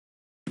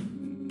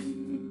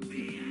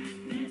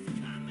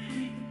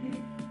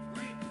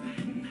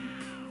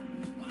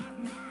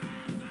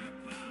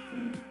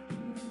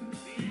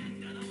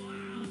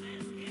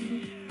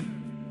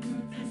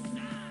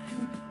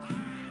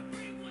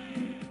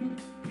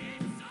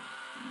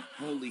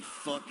Holy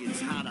fuck,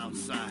 it's hot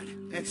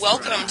outside.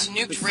 Welcome to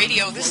Nuked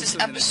Radio. This is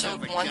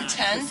episode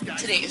 110.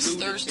 Today is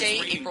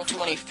Thursday, April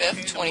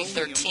 25th,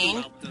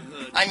 2013.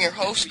 I'm your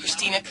host,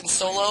 Christina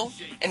Consolo,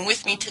 and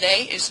with me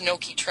today is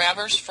Noki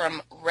Travers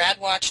from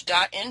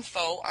radwatch.info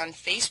on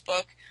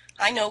Facebook.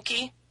 Hi,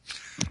 Noki.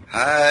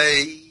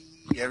 Hi,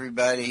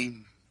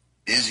 everybody.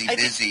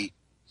 Busy.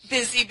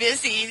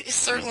 Busy,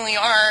 certainly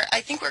are.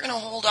 I think we're going to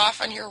hold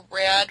off on your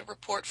rad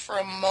report for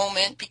a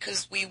moment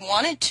because we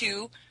wanted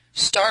to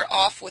start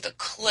off with a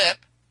clip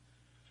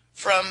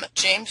from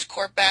James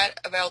Corbett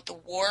about the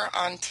war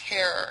on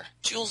terror.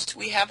 Jules, do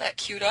we have that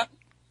queued up?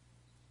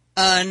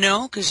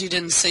 No, because you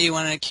didn't say you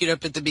wanted it queued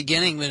up at the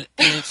beginning, but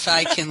if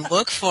I can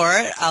look for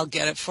it, I'll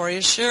get it for you,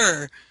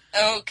 sure.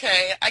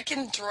 Okay, I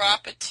can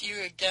drop it to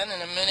you again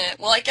in a minute.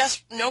 Well, I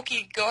guess,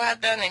 Noki, go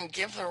ahead then and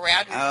give the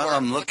rad report. Oh,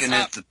 I'm looking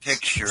at the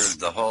picture of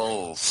the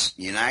whole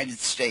United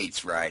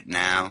States right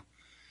now,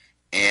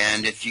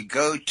 and if you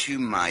go to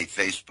my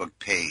Facebook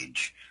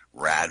page,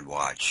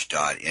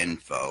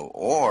 radwatch.info,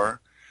 or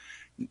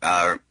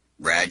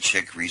Rad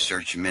Chick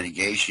Research and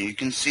Mitigation, you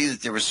can see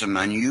that there was some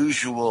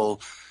unusual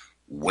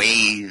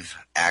wave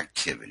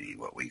activity,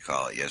 what we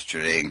call it,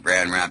 yesterday in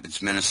Grand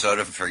Rapids,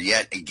 Minnesota, for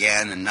yet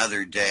again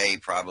another day,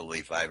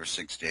 probably 5 or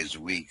 6 days a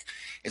week.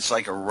 It's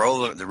like a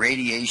roller, the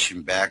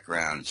radiation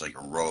background is like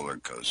a roller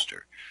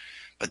coaster.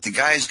 But the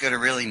guy's got a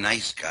really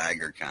nice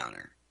Geiger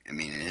counter. I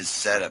mean, his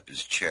setup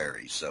is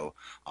cherry. So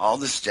all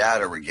this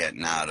data we're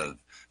getting out of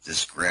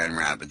this Grand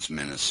Rapids,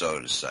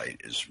 Minnesota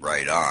site is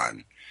right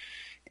on.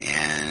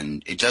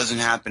 And it doesn't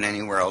happen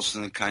anywhere else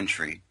in the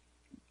country,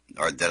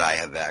 or that I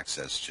have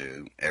access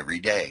to every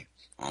day,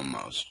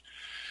 almost.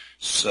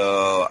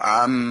 So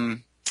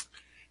I'm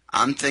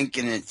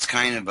thinking it's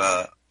kind of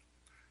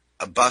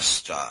a bus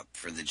stop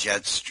for the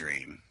jet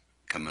stream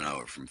coming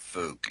over from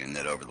Fuk, and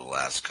that over the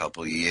last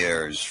couple of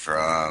years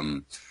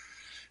from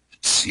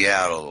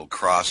Seattle,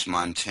 across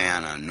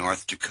Montana,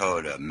 North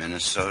Dakota,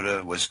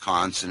 Minnesota,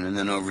 Wisconsin, and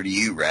then over to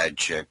you, Rad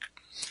Chick.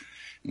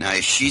 Now,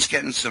 she's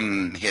getting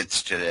some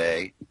hits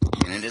today,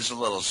 and it is a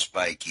little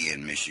spiky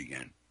in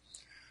Michigan.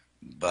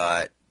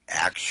 But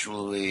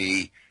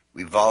actually,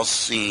 we've all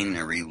seen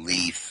a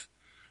relief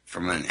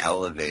from an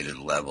elevated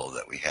level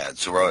that we had.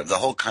 So the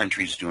whole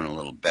country's doing a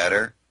little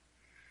better.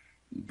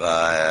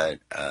 But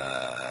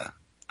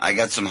I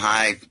got some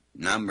high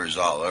numbers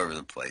all over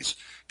the place.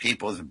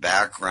 People with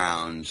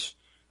backgrounds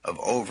of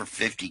over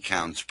 50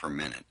 counts per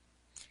minute.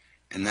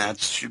 And that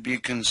should be a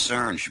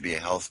concern, should be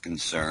a health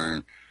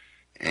concern.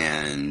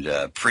 And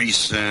pretty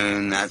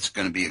soon, that's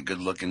going to be a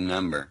good-looking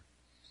number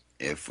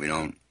if we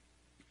don't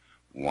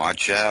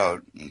watch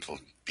out and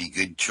be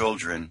good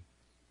children.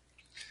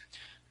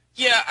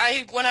 Yeah,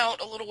 I went out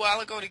a little while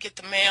ago to get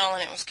the mail,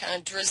 and it was kind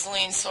of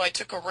drizzling, so I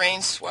took a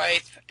rain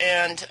swipe,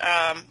 and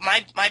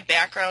my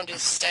background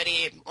is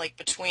steady, like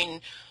between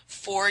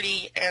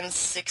 40 and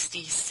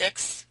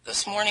 66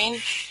 this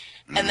morning,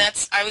 and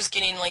I was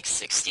getting like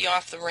 60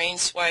 off the rain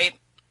swipe.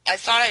 I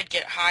thought I'd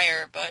get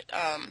higher, but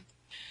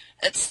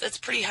it's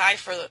pretty high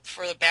for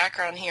the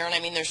background here, and I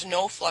mean there's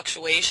no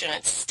fluctuation.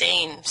 It's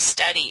staying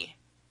steady.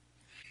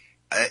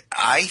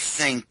 I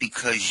think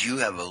because you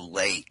have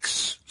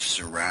lakes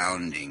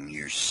surrounding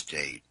your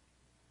state,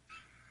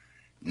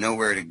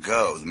 nowhere to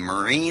go, the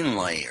marine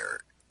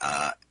layer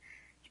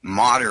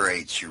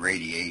moderates your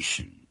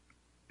radiation.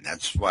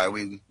 That's why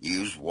we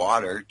use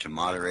water to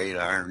moderate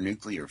our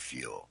nuclear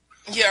fuel.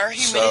 Yeah, our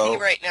humidity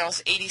right now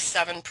is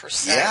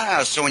 87%.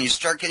 Yeah, so when you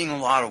start getting a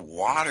lot of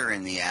water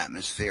in the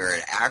atmosphere,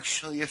 it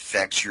actually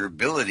affects your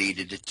ability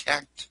to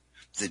detect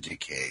the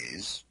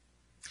decays,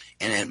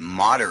 and it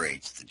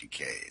moderates the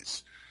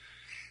decays.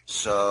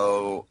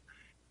 So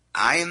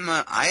I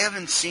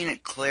haven't seen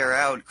it clear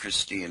out,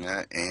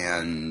 Christina,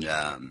 and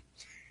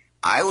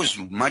I was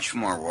much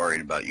more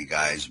worried about you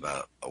guys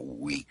about a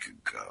week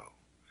ago.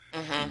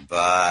 Mm-hmm.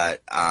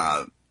 But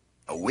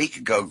a week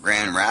ago,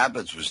 Grand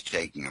Rapids was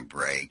taking a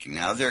break, and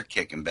now they're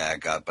kicking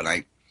back up.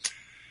 And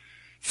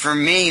for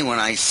me, when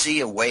I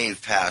see a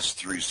wave pass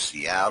through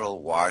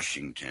Seattle,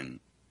 Washington,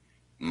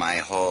 my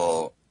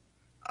whole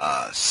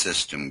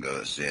system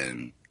goes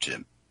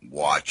into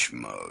watch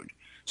mode.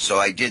 So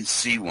I did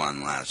see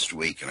one last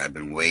week, and I've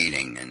been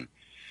waiting. And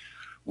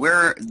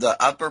where the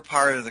upper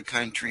part of the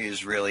country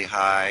is really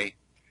high,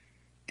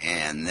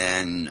 and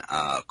then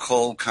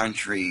cold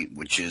country,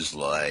 which is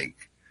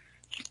like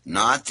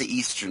not the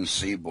eastern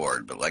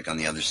seaboard, but like on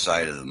the other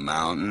side of the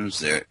mountains,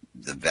 the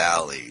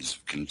valleys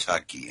of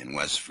Kentucky and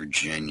West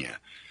Virginia.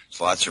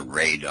 There's lots of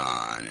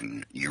radon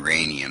and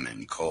uranium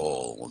and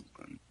coal.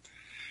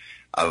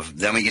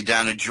 Then we get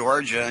down to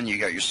Georgia, and you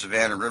got your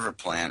Savannah River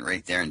plant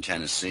right there in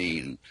Tennessee,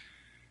 and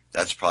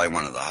that's probably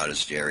one of the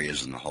hottest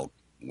areas in the whole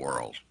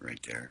world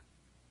right there.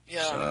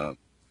 Yeah. So,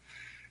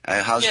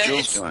 how's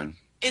Jules doing?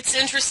 It's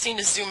interesting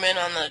to zoom in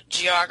on the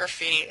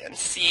geography and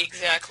see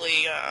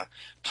exactly.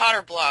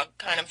 Potter Blog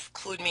kind of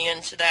clued me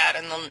into that,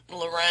 and then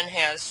Loren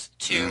has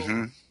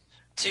too.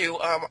 To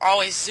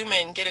always zoom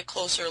in, get a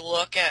closer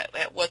look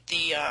at what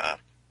the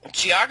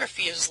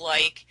geography is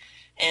like,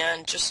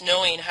 and just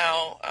knowing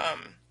how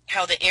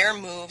how the air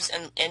moves,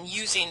 and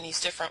using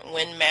these different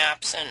wind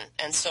maps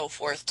and so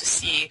forth to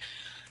see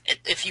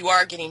if you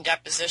are getting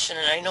deposition.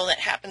 And I know that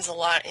happens a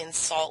lot in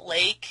Salt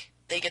Lake.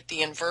 They get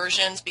the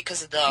inversions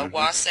because of the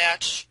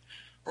Wasatch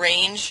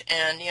Range,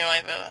 and I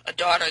have a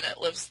daughter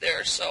that lives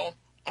there, so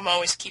I'm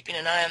always keeping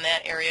an eye on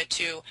that area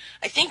too.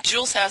 I think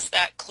Jules has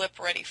that clip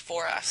ready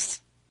for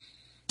us.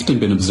 It's often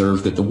been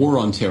observed that the war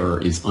on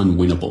terror is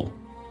unwinnable.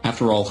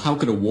 After all, how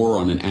could a war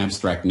on an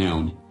abstract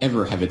noun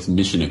ever have its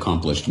mission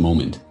accomplished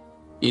moment?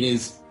 It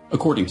is,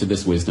 according to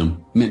this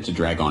wisdom, meant to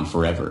drag on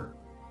forever.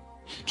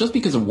 Just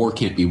because a war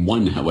can't be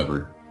won,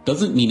 however,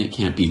 doesn't mean it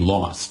can't be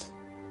lost.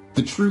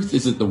 The truth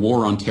is that the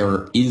war on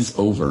terror is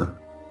over,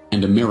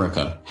 and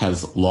America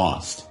has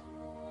lost.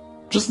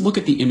 Just look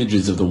at the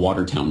images of the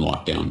Watertown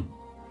lockdown,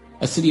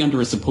 a city under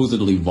a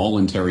supposedly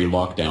voluntary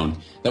lockdown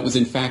that was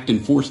in fact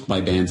enforced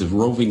by bands of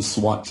roving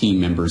SWAT team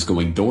members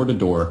going door to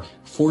door,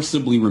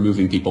 forcibly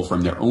removing people from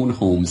their own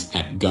homes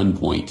at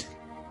gunpoint.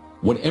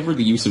 Whatever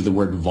the use of the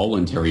word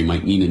voluntary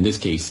might mean in this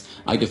case,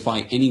 I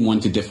defy anyone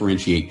to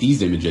differentiate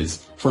these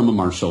images from a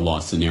martial law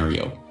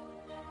scenario.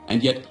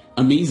 And yet,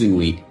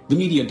 amazingly, the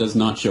media does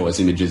not show us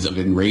images of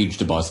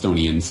enraged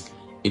Bostonians.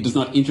 It does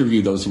not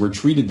interview those who were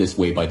treated this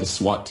way by the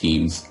SWAT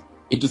teams.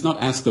 It does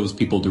not ask those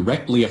people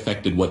directly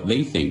affected what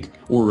they think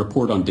or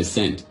report on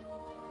dissent.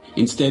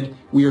 Instead,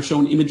 we are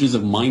shown images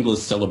of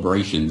mindless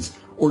celebrations,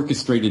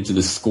 orchestrated to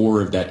the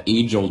score of that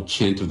age-old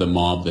chant of the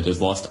mob that has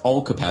lost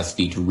all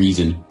capacity to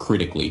reason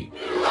critically.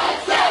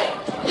 USA!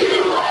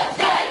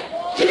 USA!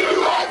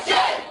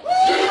 USA!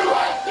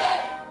 USA!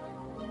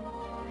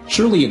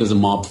 Surely it is a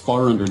mob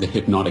far under the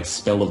hypnotic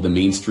spell of the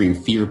mainstream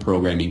fear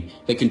programming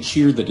that can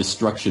cheer the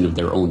destruction of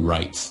their own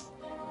rights.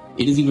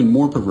 It is even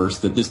more perverse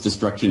that this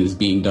destruction is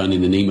being done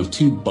in the name of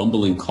two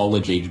bumbling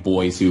college-age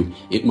boys who,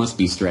 it must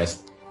be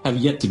stressed, have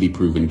yet to be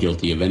proven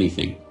guilty of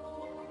anything.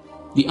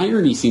 The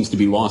irony seems to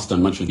be lost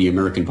on much of the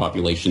American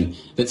population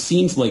that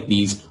scenes like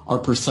these are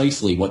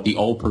precisely what the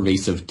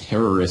all-pervasive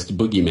terrorist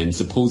boogeymen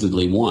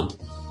supposedly want.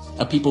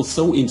 A people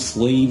so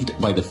enslaved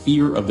by the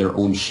fear of their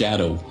own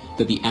shadow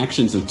that the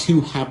actions of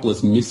two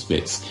hapless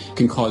misfits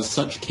can cause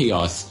such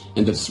chaos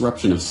and the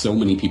disruption of so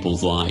many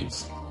people's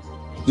lives.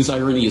 This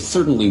irony is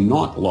certainly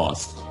not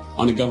lost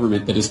on a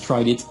government that has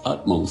tried its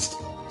utmost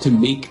to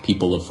make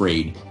people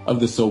afraid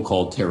of the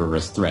so-called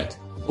terrorist threat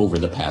over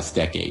the past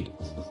decade.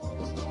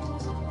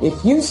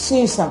 If you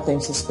see something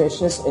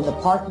suspicious in the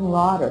parking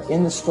lot or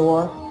in the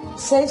store,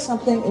 say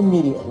something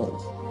immediately.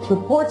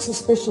 Report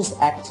suspicious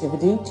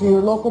activity to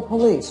your local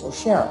police or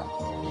sheriff.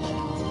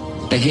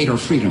 They hate our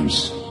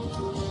freedoms,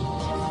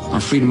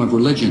 our freedom of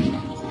religion,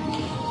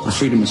 our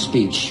freedom of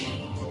speech,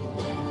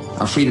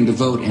 our freedom to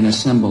vote and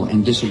assemble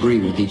and disagree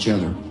with each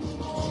other.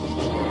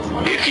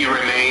 If you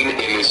remain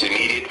in this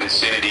immediate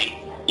vicinity,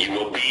 you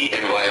will be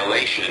in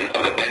violation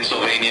of the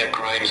Pennsylvania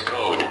Crimes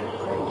Code.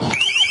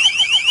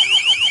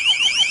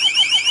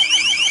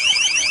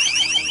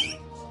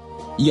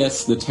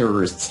 Yes, the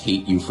terrorists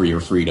hate you for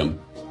your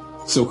freedom.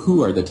 So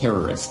who are the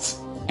terrorists?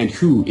 And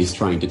who is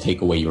trying to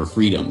take away your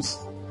freedoms?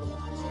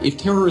 If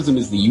terrorism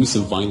is the use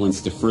of violence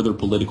to further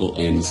political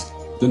ends,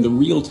 then the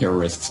real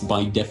terrorists,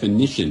 by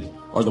definition,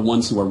 are the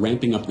ones who are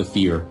ramping up the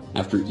fear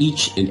after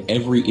each and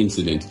every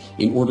incident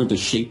in order to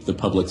shape the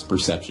public's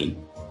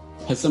perception.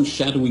 Has some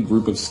shadowy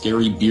group of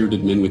scary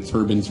bearded men with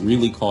turbans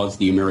really caused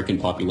the American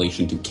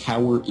population to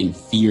cower in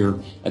fear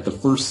at the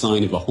first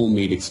sign of a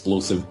homemade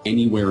explosive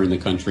anywhere in the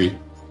country?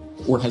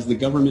 Or has the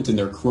government and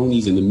their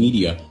cronies in the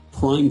media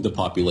primed the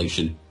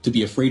population to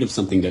be afraid of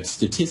something that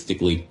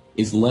statistically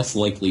is less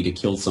likely to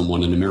kill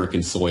someone on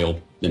American soil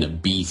than a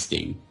bee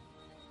sting?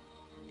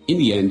 In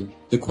the end,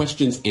 the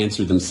questions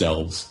answer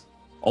themselves.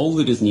 All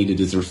that is needed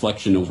is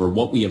reflection over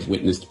what we have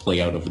witnessed play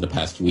out over the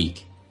past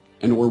week.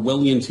 An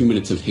Orwellian 2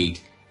 minutes of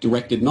hate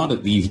directed not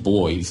at these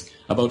boys,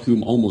 about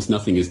whom almost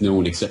nothing is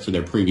known except for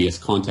their previous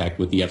contact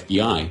with the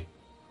FBI,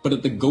 but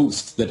at the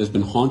ghost that has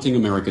been haunting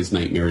America's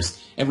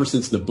nightmares ever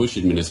since the Bush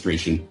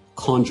administration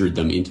conjured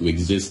them into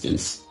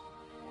existence.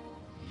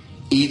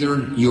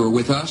 Either you are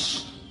with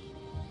us,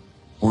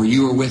 or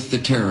you are with the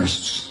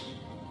terrorists.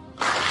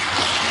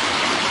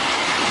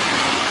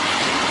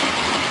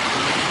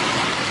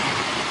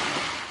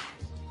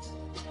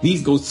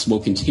 These ghosts will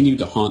continue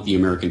to haunt the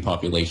American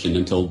population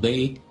until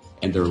they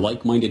and their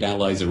like-minded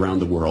allies around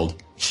the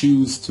world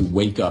choose to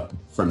wake up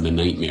from the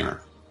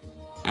nightmare.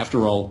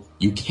 After all,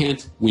 you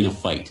can't win a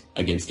fight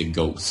against a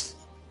ghost.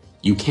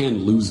 You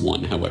can lose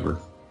one, however.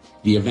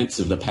 The events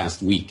of the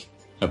past week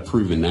have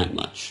proven that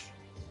much.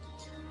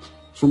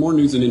 For more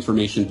news and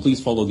information,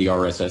 please follow the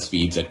RSS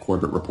feeds at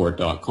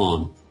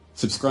CorbettReport.com,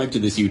 subscribe to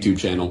this YouTube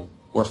channel,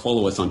 or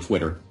follow us on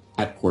Twitter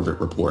at Corbett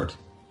Report.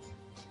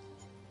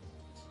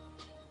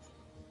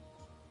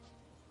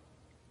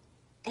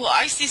 Well,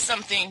 I see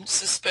something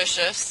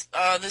suspicious.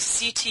 The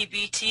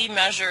CTBT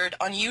measured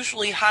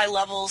unusually high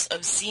levels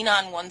of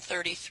Xenon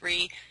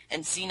 133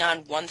 and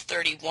Xenon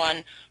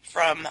 131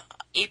 from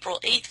April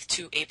 8th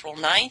to April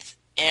 9th,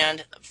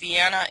 and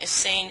Vienna is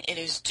saying it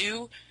is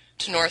due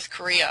to North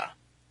Korea.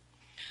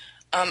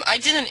 I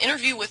did an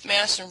interview with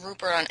Madison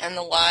Rupert on End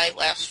the Lie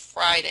last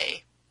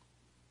Friday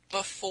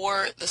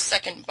before the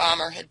second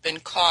bomber had been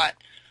caught,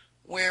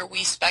 where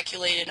we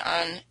speculated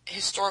on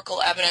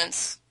historical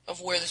evidence of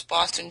where this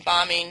Boston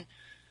bombing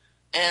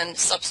and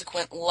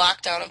subsequent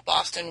lockdown of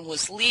Boston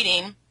was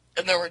leading.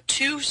 And there were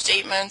two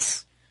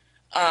statements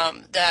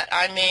that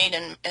I made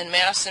and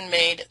Madison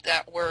made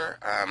that were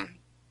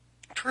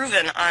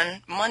proven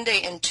on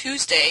Monday and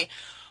Tuesday.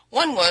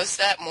 One was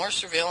that more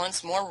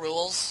surveillance, more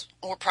rules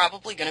were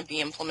probably going to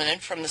be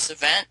implemented from this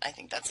event. I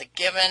think that's a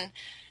given.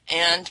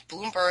 And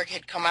Bloomberg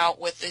had come out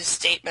with this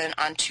statement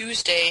on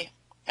Tuesday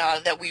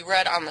that we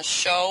read on the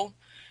show.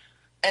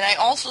 And I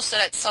also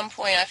said at some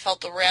point I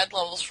felt the rad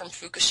levels from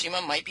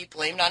Fukushima might be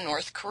blamed on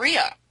North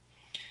Korea.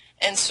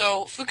 And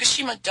so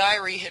Fukushima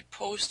Diary had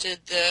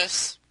posted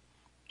this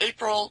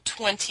April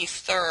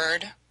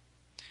 23rd.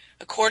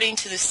 According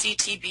to the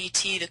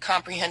CTBT, the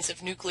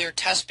Comprehensive Nuclear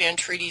Test Ban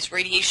Treaty's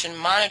radiation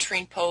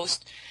monitoring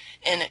post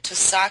in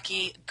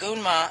Tosaki,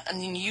 Gunma,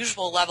 an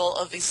unusual level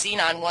of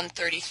Xenon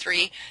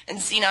 133 and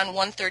Xenon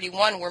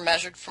 131 were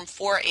measured from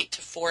 4.8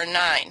 to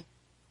 4.9.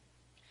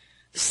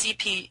 The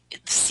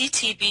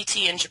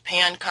CTBT in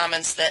Japan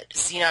comments that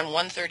Xenon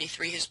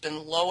 133 has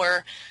been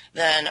lower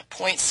than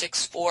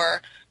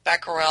 0.64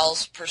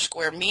 becquerels per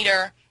square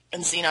meter,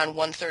 and Xenon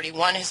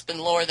 131 has been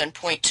lower than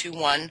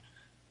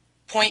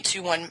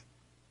 0.21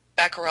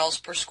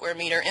 becquerels per square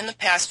meter. In the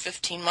past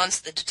 15 months,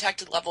 the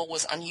detected level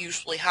was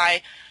unusually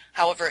high.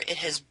 However, it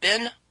has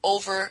been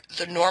over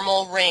the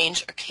normal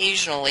range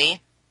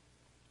occasionally.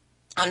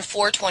 On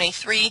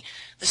 4/23,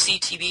 the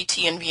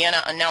CTBT in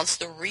Vienna announced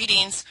the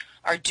readings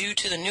are due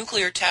to the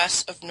nuclear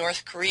tests of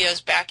North Korea's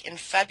back in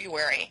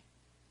February.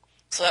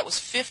 So that was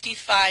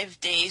 55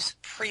 days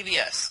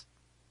previous.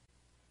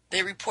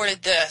 They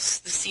reported this: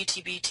 the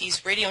CTBT's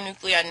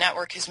radionuclide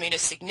network has made a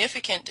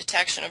significant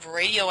detection of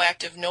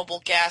radioactive noble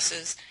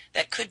gases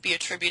that could be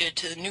attributed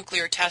to the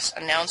nuclear tests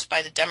announced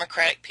by the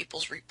Democratic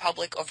People's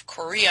Republic of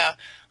Korea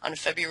on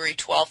February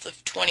 12th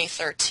of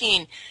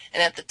 2013.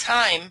 And at the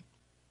time,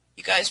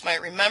 you guys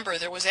might remember,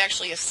 there was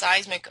actually a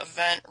seismic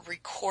event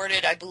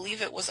recorded. I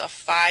believe it was a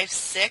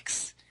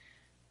 5.6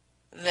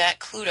 that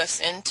clued us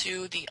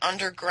into the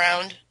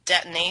underground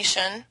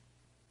detonation.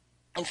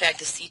 In fact,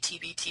 the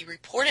CTBT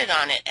reported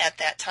on it at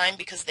that time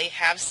because they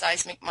have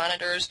seismic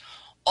monitors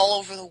all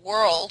over the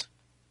world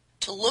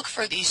to look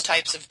for these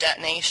types of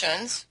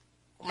detonations.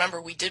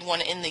 Remember, we did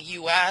one in the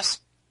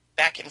U.S.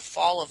 back in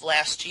fall of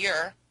last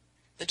year.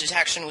 The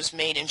detection was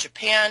made in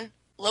Japan,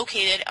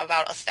 located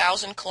about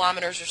 1,000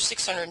 kilometers or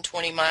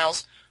 620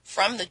 miles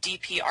from the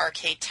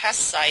DPRK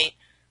test site.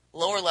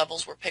 Lower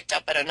levels were picked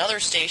up at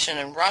another station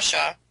in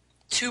Russia.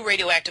 2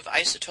 radioactive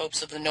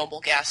isotopes of the noble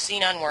gas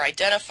xenon were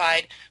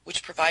identified,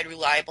 which provide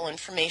reliable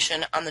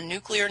information on the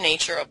nuclear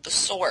nature of the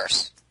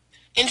source.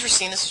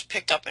 Interesting, this was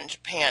picked up in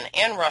Japan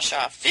and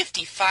Russia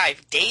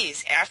 55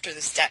 days after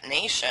this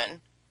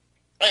detonation.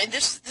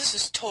 This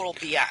is total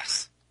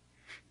BS.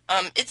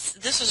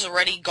 This has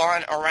already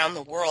gone around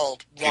the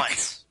world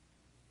once.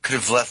 Could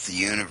have left the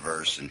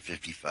universe in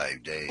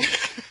 55 days.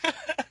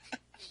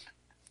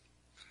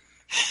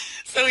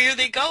 So here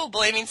they go,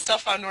 blaming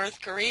stuff on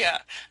North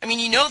Korea. I mean,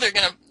 you know they're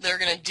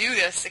gonna do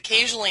this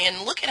occasionally,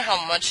 and look at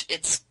how much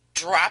it's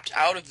dropped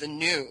out of the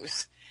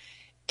news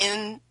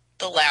in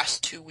the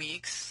last 2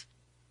 weeks.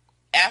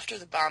 After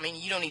the bombing,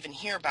 you don't even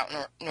hear about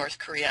North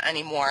Korea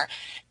anymore.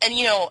 And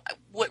you know,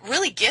 what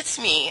really gets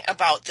me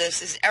about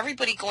this is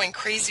everybody going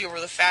crazy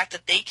over the fact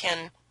that they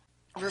can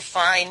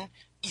refine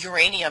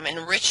uranium,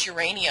 enrich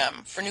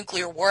uranium for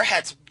nuclear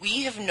warheads.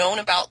 We have known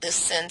about this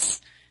since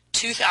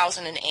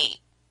 2008.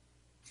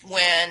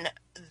 When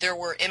there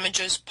were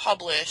images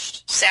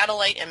published,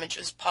 satellite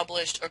images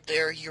published of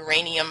their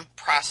uranium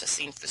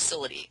processing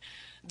facility.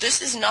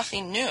 This is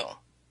nothing new.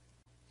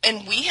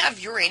 And we have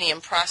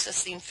uranium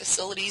processing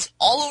facilities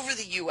all over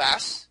the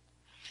U.S.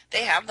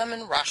 They have them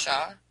in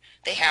Russia.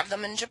 They have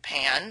them in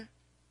Japan.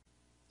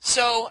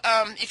 So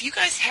if you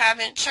guys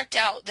haven't checked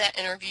out that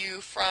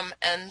interview from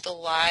End the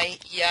Lie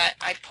yet,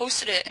 I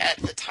posted it at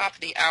the top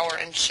of the hour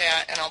in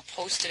chat, and I'll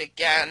post it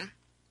again.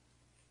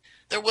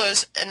 There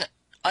was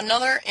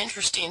another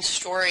interesting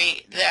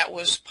story that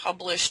was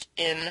published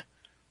in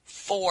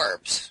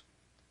Forbes.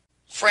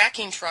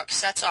 Fracking truck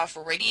sets off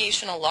a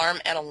radiation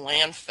alarm at a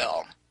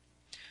landfill.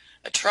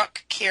 A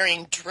truck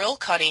carrying drill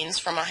cuttings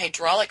from a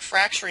hydraulic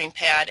fracturing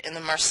pad in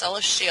the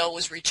Marcellus Shale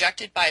was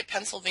rejected by a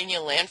Pennsylvania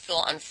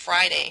landfill on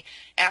Friday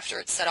after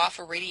it set off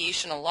a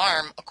radiation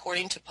alarm,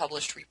 according to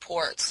published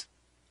reports.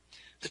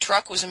 The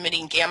truck was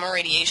emitting gamma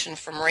radiation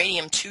from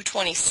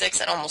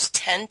radium-226 at almost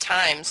 10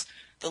 times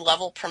the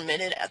level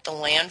permitted at the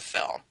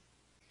landfill.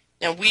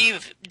 Now,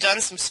 we've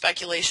done some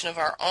speculation of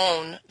our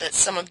own that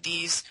some of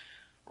these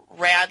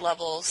rad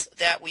levels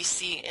that we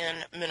see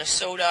in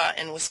Minnesota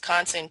and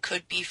Wisconsin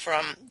could be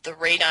from the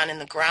radon in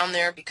the ground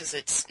there, because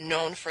it's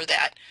known for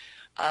that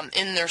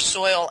in their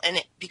soil,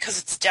 and because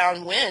it's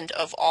downwind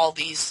of all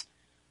these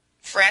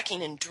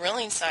fracking and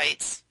drilling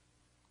sites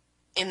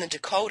in the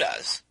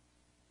Dakotas.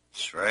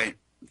 That's right.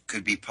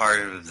 could be part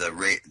of the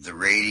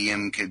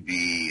radium could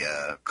be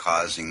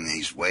causing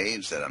these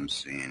waves that I'm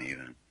seeing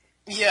even.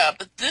 Yeah,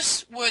 but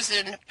this was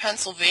in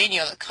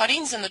Pennsylvania. The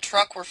cuttings in the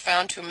truck were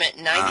found to emit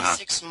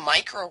 96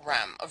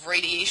 microrem of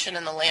radiation,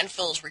 and the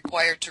landfill is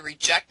required to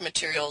reject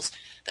materials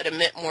that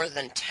emit more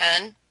than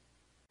 10.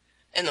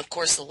 And, of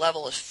course, the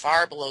level is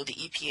far below the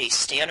EPA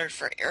standard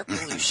for air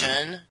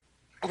pollution.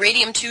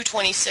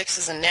 Radium-226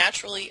 is a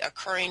naturally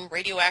occurring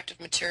radioactive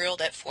material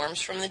that forms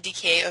from the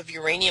decay of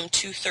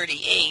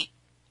uranium-238.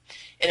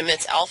 It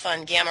emits alpha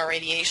and gamma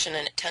radiation,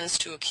 and it tends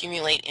to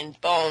accumulate in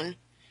bone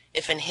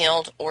if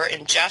inhaled or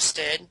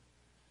ingested.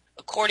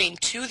 According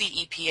to the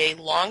EPA,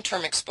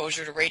 long-term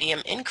exposure to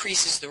radium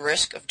increases the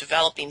risk of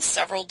developing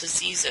several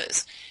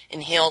diseases.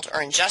 Inhaled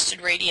or ingested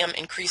radium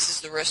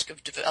increases the risk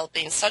of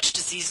developing such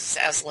diseases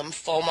as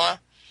lymphoma,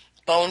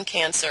 bone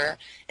cancer,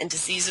 and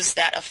diseases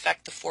that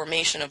affect the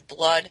formation of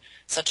blood,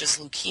 such as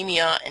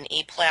leukemia and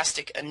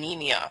aplastic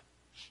anemia.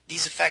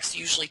 These effects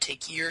usually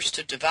take years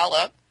to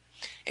develop.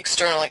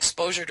 External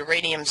exposure to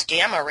radium's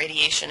gamma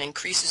radiation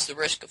increases the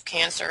risk of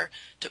cancer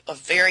of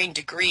varying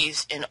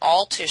degrees in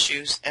all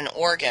tissues and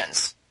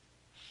organs.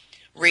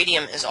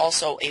 Radium is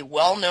also a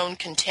well-known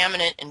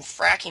contaminant in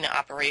fracking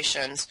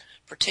operations,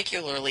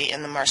 particularly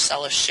in the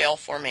Marcellus Shale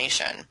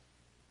Formation.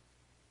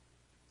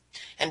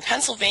 And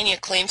Pennsylvania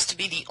claims to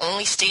be the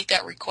only state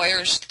that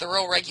requires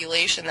thorough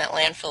regulation that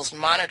landfills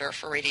monitor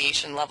for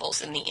radiation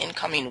levels in the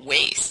incoming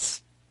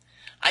wastes.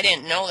 I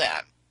didn't know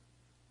that.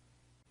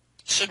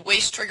 Should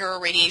waste trigger a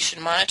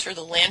radiation monitor,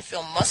 the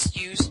landfill must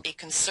use a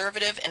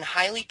conservative and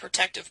highly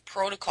protective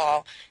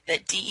protocol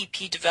that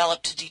DEP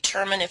developed to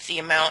determine if the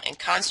amount and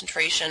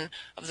concentration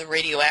of the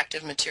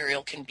radioactive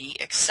material can be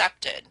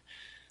accepted.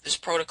 This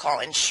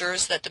protocol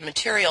ensures that the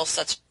material,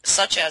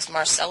 such as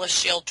Marcellus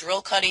Shale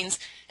drill cuttings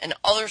and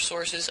other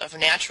sources of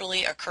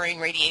naturally occurring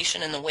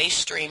radiation in the waste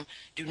stream,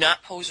 do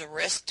not pose a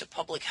risk to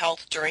public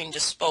health during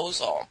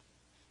disposal.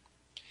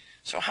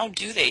 So how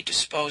do they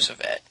dispose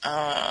of it?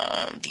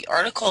 The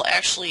article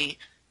actually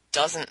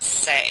doesn't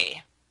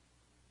say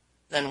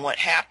then what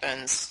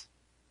happens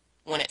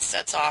when it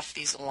sets off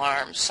these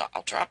alarms. So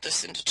I'll drop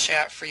this into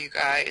chat for you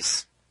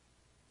guys.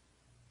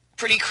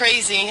 Pretty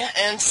crazy.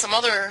 And some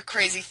other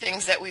crazy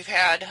things that we've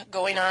had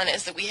going on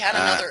is that we had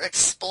another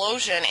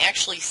explosion,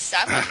 actually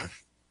 7.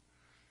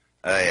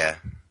 Oh, yeah.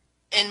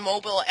 In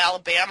Mobile,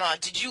 Alabama.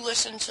 Did you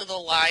listen to the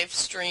live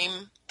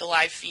stream, the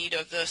live feed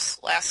of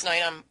this last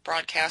night on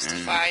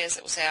Broadcastify as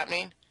it was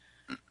happening?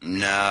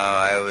 No,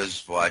 I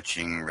was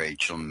watching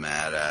Rachel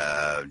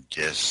Maddow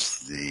diss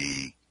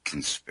the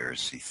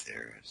conspiracy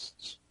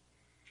theorists.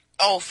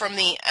 Oh, from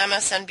the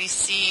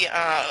MSNBC,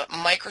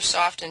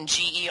 Microsoft, and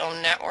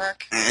GE-owned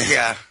network?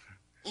 Yeah.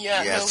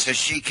 Yeah. Yeah, No. so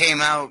she came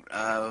out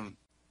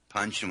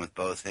punching with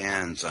both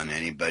hands on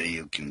anybody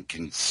who can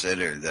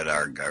consider that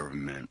our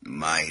government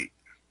might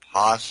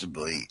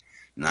possibly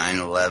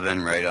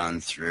 9/11 right on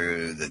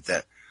through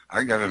that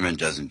our government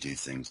doesn't do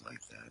things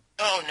like that.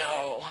 Oh,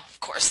 no. Of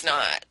course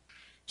not.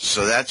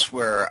 So that's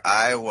where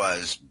I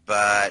was,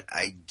 but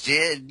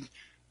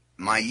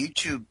my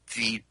YouTube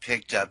feed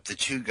picked up the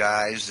 2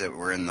 guys that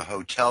were in the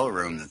hotel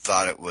room that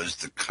thought it was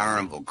the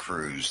Carnival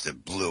cruise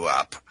that blew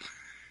up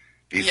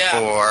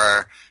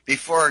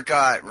before it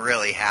got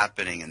really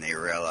happening, and they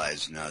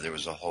realized, no, there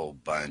was a whole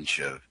bunch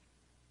of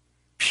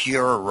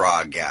pure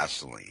raw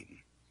gasoline.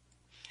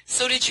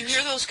 So did you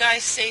hear those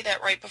guys say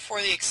that right before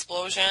the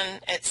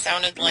explosion, it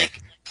sounded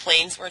like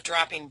planes were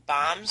dropping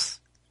bombs?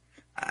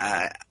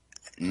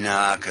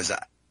 No, because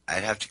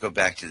I'd have to go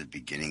back to the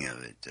beginning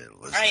of it to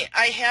listen.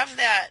 I have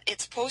that.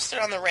 It's posted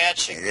on the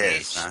Rads page. It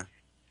is, huh?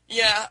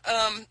 Yeah,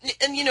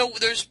 and you know,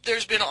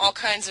 there's been all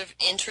kinds of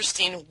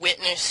interesting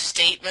witness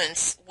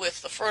statements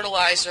with the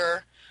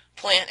fertilizer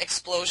plant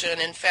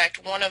explosion. In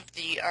fact, one of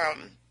the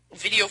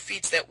video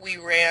feeds that we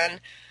ran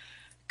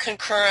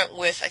concurrent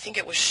with, I think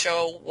it was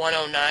show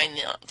 109,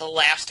 the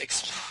last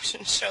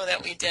explosion show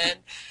that we did.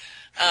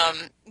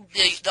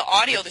 The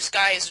audio, this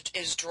guy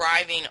is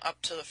driving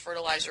up to the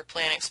fertilizer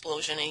plant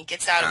explosion, and he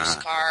gets out of his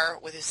car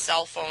with his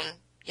cell phone,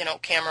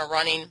 camera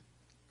running.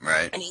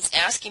 Right. And he's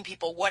asking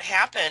people what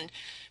happened,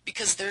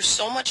 because there's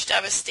so much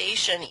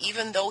devastation.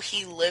 Even though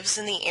he lives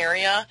in the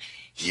area,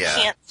 he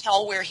can't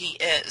tell where he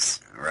is.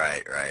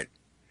 Right.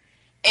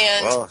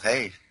 And well,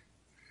 hey,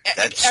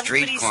 that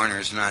street corner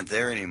is not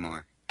there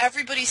anymore.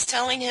 Everybody's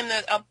telling him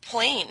that a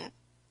plane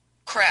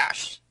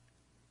crashed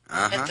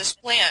at this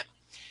plant.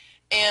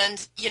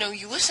 And,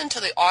 you listen to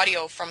the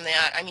audio from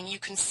that. I mean, you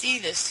can see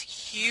this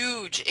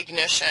huge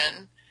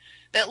ignition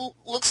that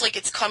looks like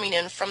it's coming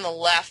in from the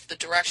left, the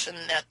direction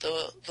that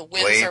the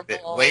winds are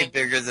blowing. Way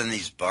bigger than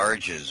these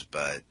barges,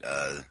 but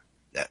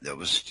that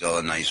was still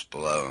a nice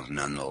blow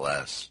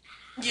nonetheless.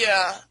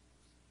 Yeah.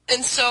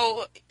 And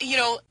so,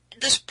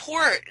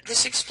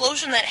 this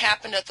explosion that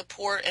happened at the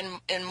port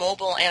in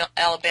Mobile,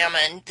 Alabama,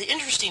 and the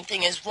interesting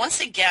thing is, once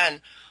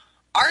again,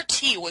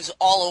 RT was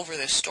all over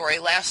this story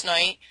last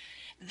night.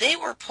 They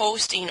were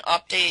posting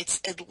updates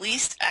at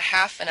least a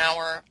half an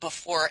hour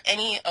before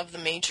any of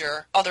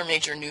the other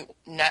major new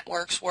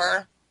networks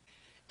were.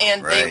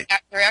 And Right.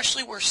 there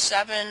actually were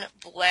 7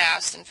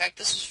 blasts. In fact,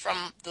 this is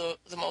from the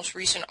most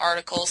recent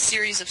article. A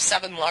series of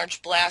 7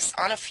 large blasts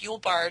on a fuel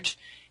barge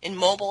in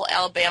Mobile,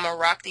 Alabama,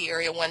 rocked the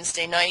area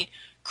Wednesday night,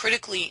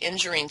 critically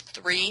injuring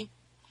 3.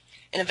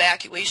 An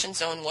evacuation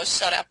zone was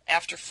set up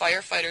after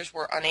firefighters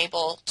were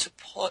unable to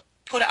put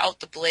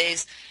out the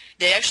blaze.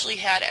 They actually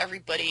had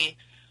everybody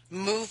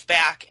move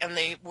back, and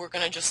they were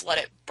going to just let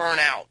it burn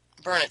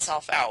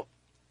itself out.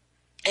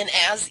 And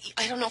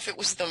I don't know if it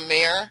was the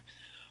mayor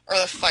or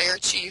the fire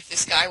chief,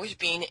 this guy was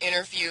being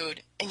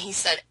interviewed, and he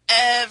said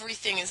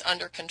everything is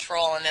under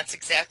control, and that's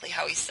exactly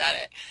how he said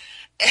it.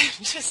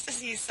 And just as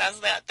he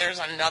says that, there's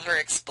another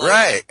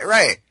explosion.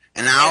 Right.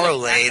 An hour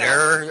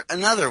later,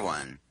 another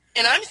one.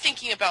 And I'm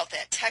thinking about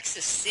that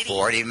Texas City.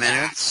 40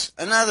 minutes,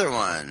 another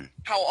one.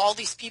 How all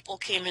these people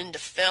came in to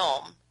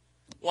film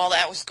while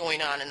that was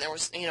going on, and there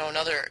was,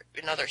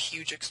 another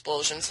huge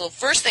explosion. So the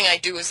first thing I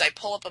do is I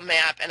pull up a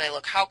map and I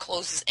look how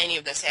close is any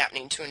of this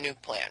happening to a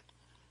nuke plant.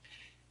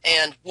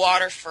 And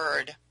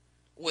Waterford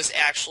was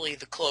actually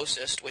the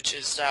closest, which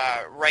is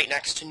right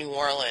next to New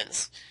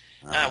Orleans,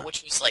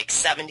 which was like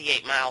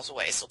 78 miles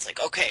away. So it's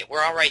like, okay,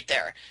 we're all right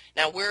there.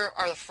 Now, where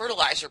are the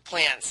fertilizer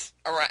plants?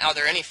 Are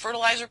there any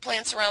fertilizer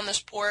plants around this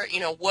port?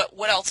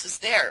 What else is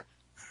there?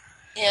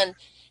 And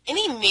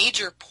any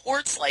major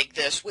ports like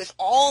this, with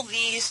all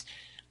these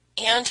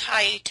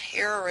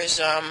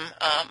anti-terrorism,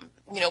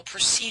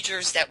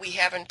 procedures that we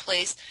have in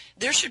place,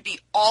 there should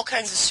be all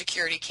kinds of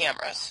security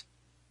cameras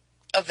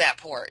of that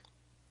port.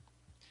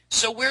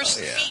 So where's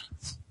the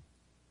feeds?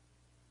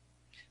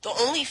 The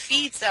only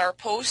feeds that are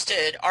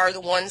posted are the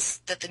ones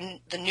that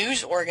the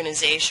news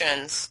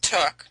organizations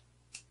took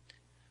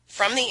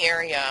from the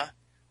area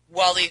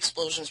while the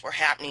explosions were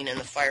happening and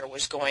the fire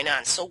was going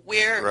on. So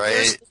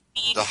where's the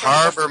feed? The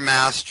harbor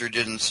master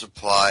didn't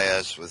supply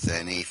us with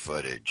any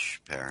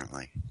footage,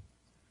 apparently.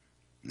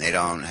 They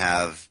don't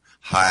have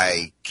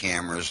high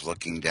cameras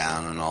looking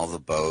down on all the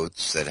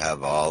boats that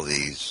have all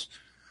these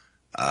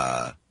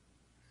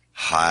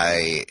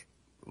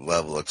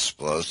high-level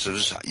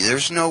explosives.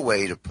 There's no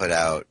way to put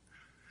out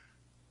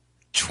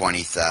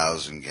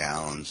 20,000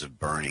 gallons of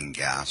burning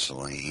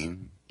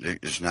gasoline.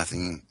 There's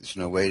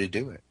no way to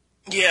do it.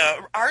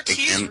 Yeah, RT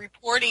is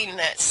reporting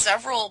that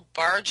several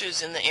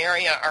barges in the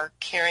area are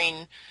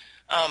carrying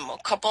a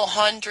couple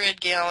hundred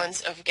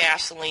gallons of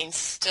gasoline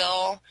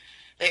still.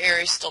 The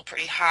area is still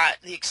pretty hot.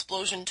 The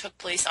explosion took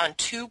place on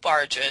 2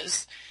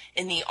 barges.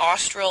 In the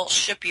Austral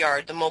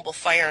shipyard, the Mobile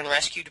Fire and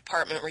Rescue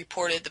Department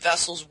reported the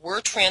vessels were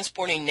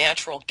transporting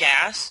natural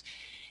gas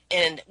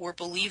and were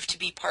believed to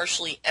be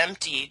partially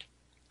emptied,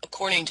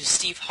 according to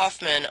Steve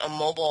Huffman, a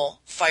Mobile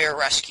Fire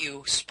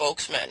Rescue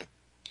spokesman.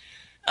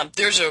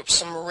 There's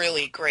some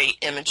really great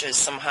images,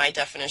 some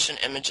high-definition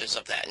images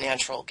of that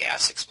natural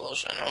gas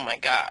explosion. Oh, my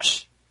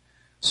gosh.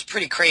 It's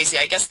pretty crazy.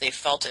 I guess they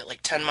felt it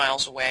like 10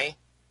 miles away.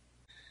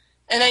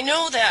 And I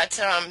know that,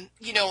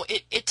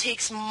 it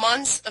takes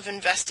months of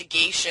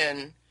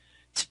investigation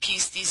to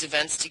piece these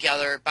events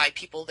together by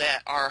people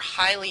that are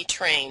highly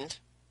trained.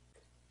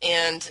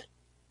 And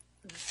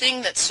the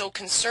thing that's so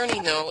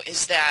concerning, though,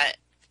 is that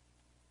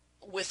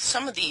with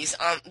some of these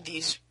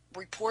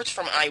reports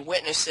from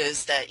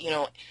eyewitnesses that,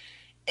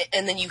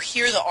 and then you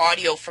hear the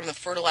audio from the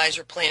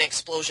fertilizer plant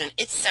explosion,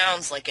 it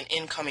sounds like an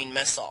incoming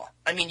missile.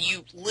 I mean,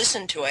 you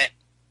listen to it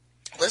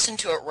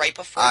right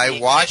before I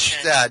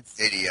watched that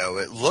video.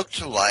 It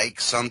looked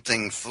like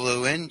something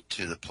flew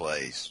into the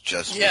place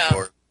just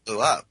before it flew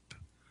up.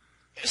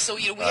 So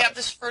we have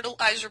this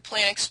fertilizer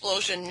plant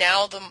explosion,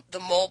 now the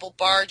mobile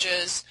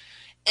barges,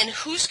 and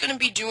who's going to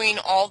be doing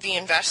all the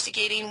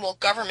investigating? Well,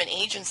 government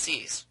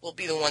agencies will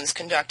be the ones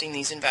conducting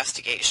these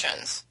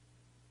investigations.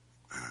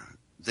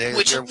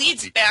 Which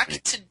leads back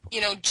to,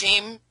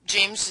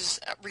 James's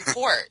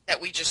report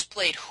that we just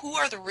played. Who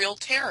are the real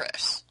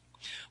terrorists?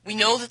 We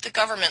know that the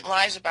government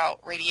lies about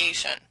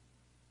radiation.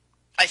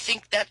 I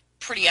think that's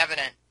pretty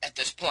evident at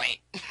this point.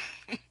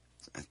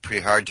 It's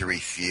pretty hard to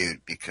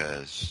refute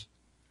because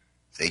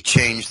they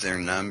change their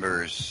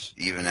numbers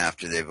even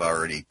after they've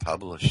already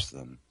published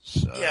them.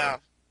 So. Yeah.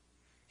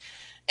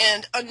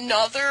 And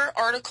another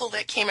article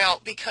that came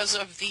out because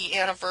of the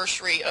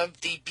anniversary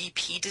of the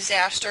BP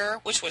disaster,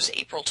 which was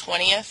April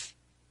 20th.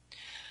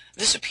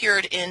 This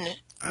appeared in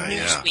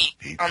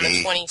Newsweek on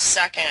the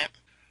 22nd.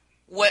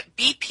 What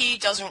BP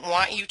doesn't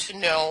want you to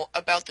know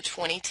about the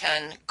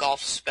 2010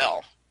 Gulf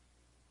spill.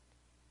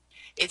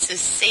 It's as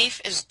safe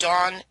as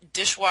Dawn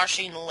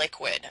dishwashing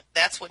liquid.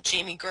 That's what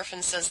Jamie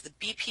Griffin says the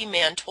BP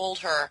man told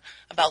her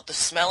about the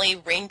smelly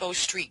Rainbow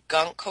Street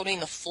gunk coating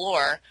the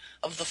floor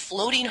of the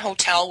floating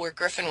hotel where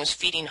Griffin was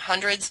feeding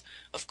hundreds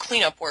of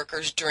cleanup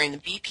workers during the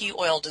BP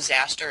oil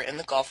disaster in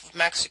the Gulf of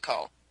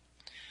Mexico.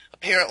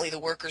 Apparently the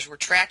workers were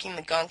tracking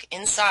the gunk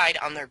inside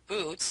on their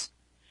boots.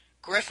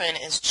 Griffin,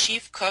 as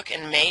chief cook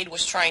and maid,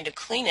 was trying to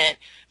clean it,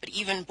 but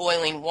even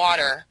boiling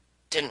water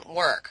didn't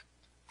work.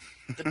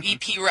 The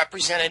BP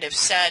representative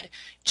said,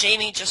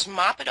 Jamie, just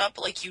mop it up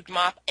like you'd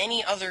mop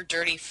any other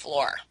dirty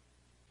floor.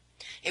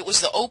 It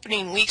was the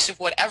opening weeks of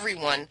what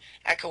everyone,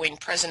 echoing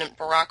President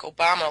Barack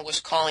Obama, was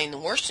calling the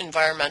worst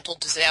environmental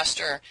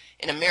disaster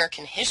in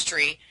American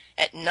history.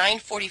 At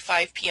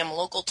 9:45 p.m.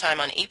 local time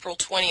on April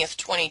 20th,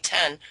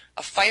 2010,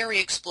 a fiery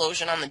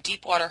explosion on the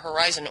Deepwater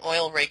Horizon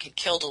oil rig had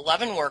killed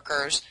 11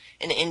 workers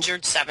and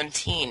injured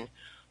 17.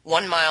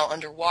 1 mile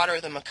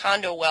underwater, the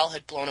Macondo well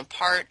had blown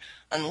apart,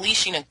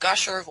 unleashing a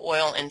gusher of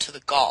oil into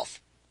the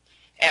Gulf.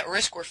 At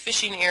risk were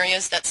fishing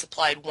areas that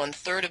supplied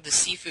 1/3 of the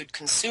seafood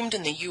consumed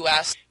in the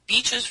U.S.,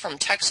 beaches from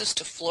Texas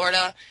to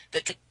Florida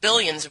that took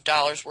billions of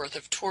dollars worth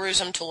of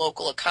tourism to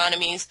local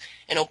economies,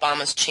 and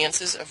Obama's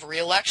chances of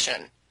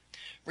re-election.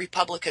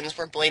 Republicans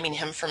were blaming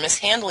him for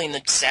mishandling the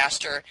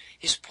disaster.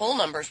 His poll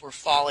numbers were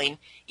falling.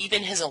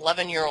 Even his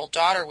 11-year-old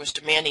daughter was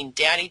demanding,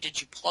 "Daddy,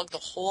 did you plug the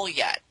hole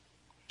yet?"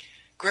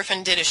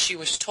 Griffin did as she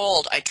was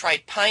told. "I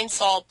tried pine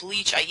salt,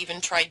 bleach, I even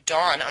tried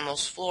Dawn on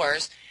those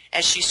floors,"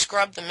 as she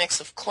scrubbed the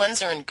mix of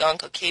cleanser and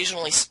gunk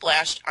occasionally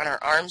splashed on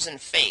her arms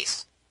and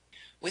face.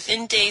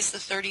 Within days, the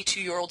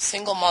 32-year-old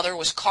single mother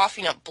was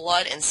coughing up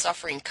blood and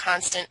suffering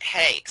constant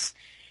headaches.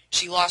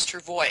 She lost her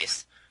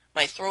voice.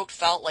 "My throat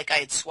felt like I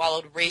had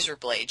swallowed razor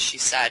blades," she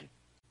said.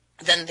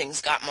 Then things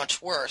got much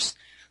worse.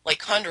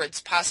 Like hundreds,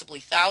 possibly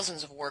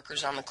thousands of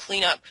workers on the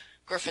cleanup,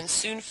 Griffin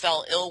soon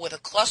fell ill with a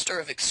cluster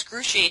of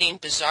excruciating,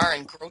 bizarre,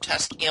 and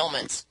grotesque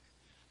ailments.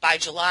 By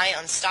July,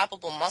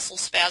 unstoppable muscle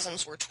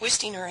spasms were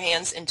twisting her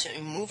hands into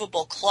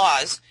immovable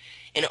claws.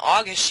 In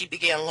August, she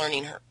began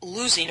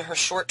losing her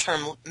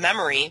short-term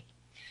memory.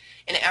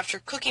 And after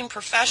cooking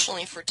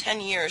professionally for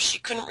 10 years, she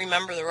couldn't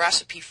remember the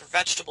recipe for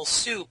vegetable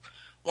soup.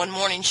 One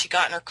morning, she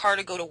got in her car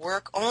to go to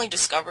work, only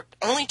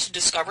to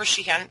discover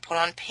she hadn't put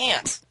on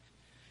pants.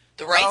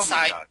 The right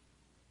side,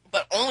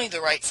 but only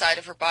the right side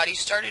of her body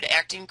started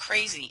acting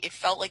crazy. It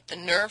felt like the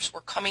nerves were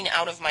coming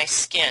out of my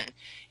skin.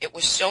 It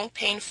was so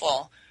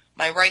painful.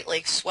 My right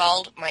leg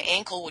swelled, my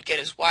ankle would get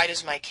as wide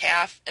as my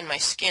calf, and my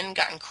skin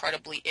got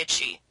incredibly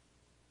itchy.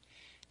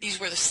 These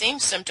were the same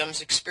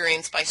symptoms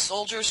experienced by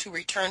soldiers who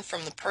returned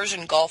from the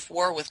Persian Gulf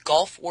War with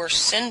Gulf War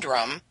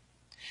syndrome.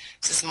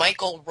 This is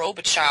Michael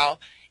Robichaud,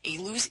 a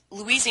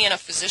Louisiana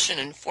physician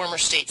and former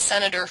state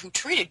senator who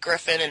treated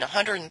Griffin and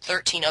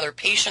 113 other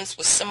patients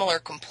with similar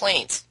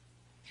complaints.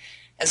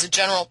 As a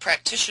general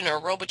practitioner,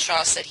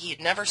 Robichaud said he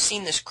had never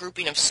seen this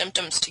grouping of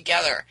symptoms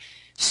together: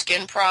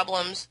 skin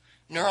problems,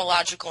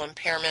 neurological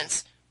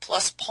impairments,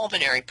 plus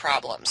pulmonary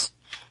problems.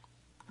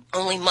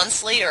 Only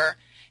months later,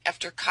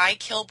 after Kai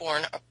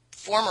Kilborn, a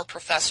former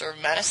professor of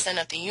medicine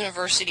at the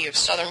University of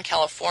Southern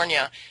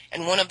California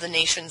and one of the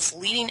nation's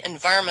leading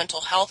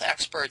environmental health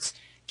experts,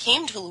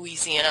 came to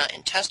Louisiana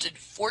and tested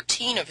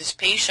 14 of his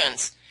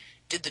patients,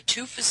 did the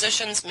two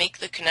physicians make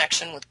the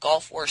connection with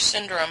Gulf War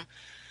syndrome,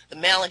 the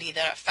malady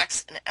that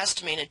affects an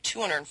estimated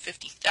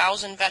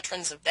 250,000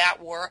 veterans of that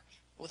war,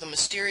 with a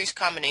mysterious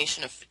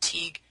combination of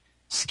fatigue,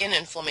 skin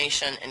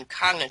inflammation, and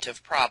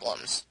cognitive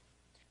problems?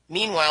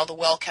 Meanwhile, the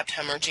well kept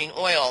hemorrhaging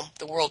oil.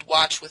 The world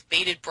watched with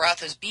bated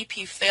breath as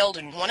BP failed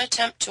in one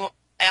attempt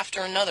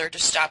after another to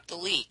stop the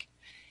leak.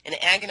 An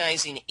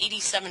agonizing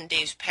 87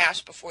 days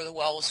passed before the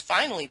well was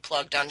finally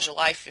plugged on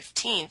July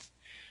 15th.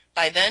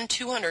 By then,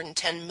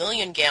 210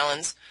 million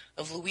gallons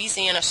of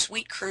Louisiana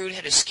sweet crude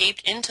had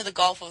escaped into the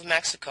Gulf of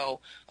Mexico,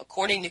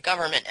 according to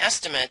government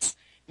estimates,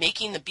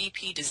 making the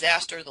BP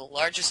disaster the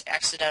largest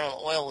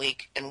accidental oil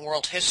leak in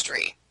world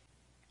history.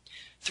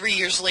 3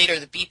 years later,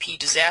 the BP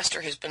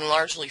disaster has been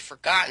largely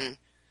forgotten,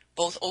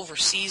 both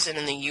overseas and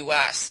in the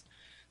U.S.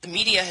 The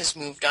media has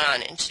moved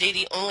on, and today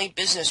the only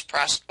business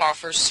press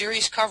offers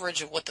serious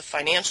coverage of what the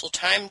Financial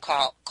Times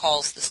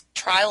calls the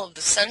trial of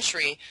the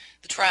century.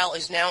 The trial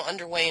is now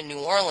underway in New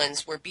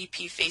Orleans, where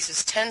BP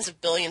faces tens of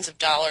billions of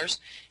dollars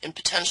in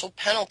potential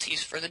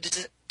penalties for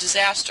the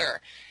disaster.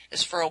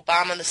 As for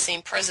Obama, the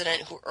same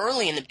president who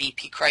early in the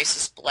BP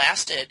crisis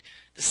blasted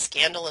the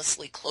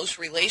scandalously close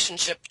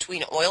relationship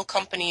between oil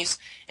companies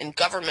and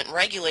government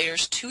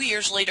regulators, 2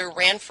 years later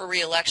ran for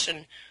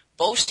re-election,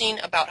 boasting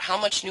about how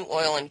much new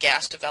oil and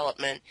gas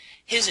development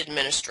his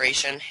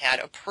administration had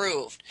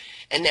approved.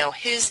 And now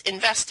his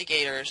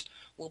investigators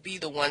will be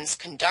the ones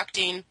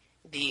conducting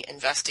the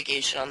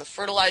investigation on the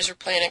fertilizer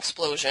plant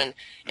explosion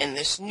and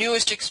this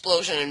newest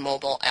explosion in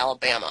Mobile,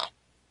 Alabama.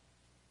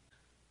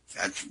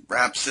 That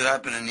wraps it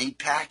up in a neat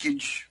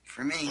package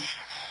for me.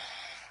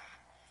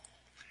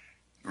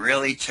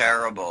 Really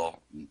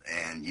terrible,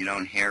 and you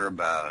don't hear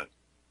about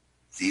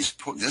this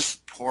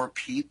poor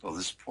people.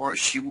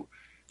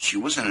 She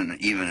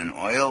wasn't even an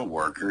oil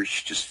worker.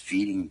 She's just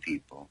feeding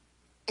people.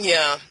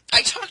 Yeah.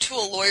 I talked to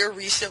a lawyer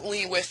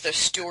recently with the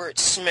Stuart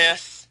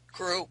Smith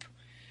group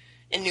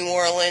in New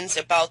Orleans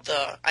about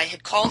I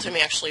had called him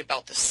actually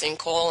about the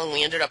sinkhole, and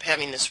we ended up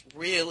having this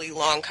really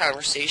long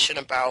conversation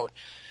about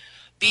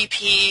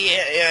BP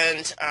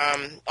and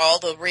all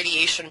the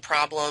radiation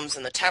problems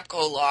and the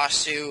TEPCO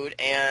lawsuit,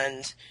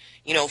 and,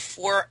 you know,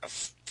 for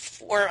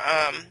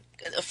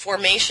the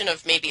formation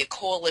of maybe a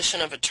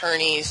coalition of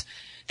attorneys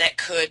that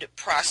could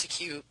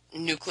prosecute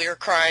nuclear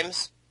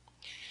crimes.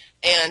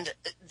 And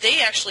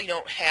they actually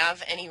don't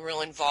have any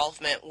real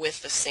involvement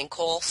with the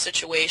sinkhole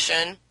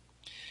situation.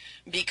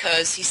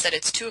 because he said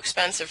it's too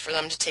expensive for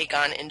them to take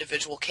on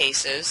individual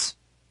cases.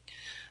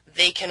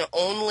 They can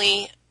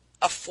only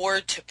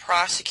afford to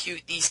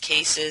prosecute these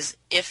cases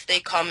if they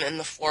come in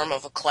the form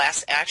of a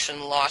class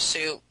action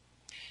lawsuit.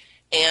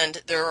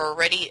 And there are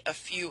already a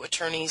few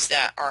attorneys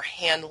that are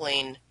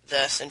handling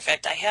this. In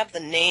fact, I have the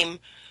name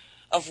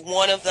of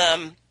one of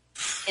them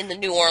in the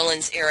New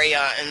Orleans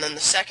area, and then the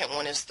second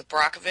one is the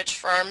Brockovich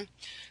firm.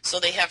 So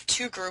they have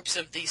two groups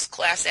of these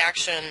class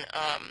action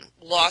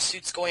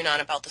lawsuits going on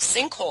about the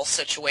sinkhole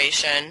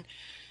situation.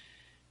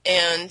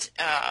 And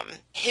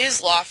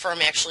his law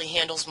firm actually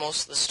handles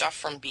most of the stuff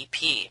from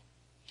BP.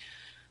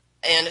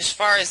 And as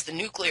far as the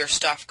nuclear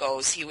stuff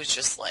goes, he was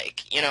just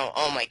like,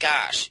 oh my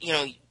gosh,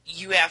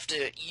 you have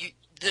to,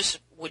 this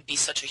would be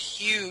such a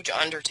huge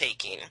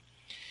undertaking.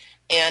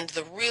 And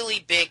the really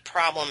big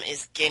problem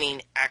is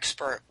getting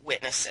expert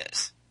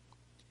witnesses.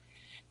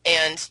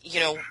 And,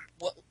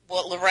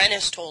 what Loren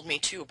has told me,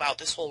 too, about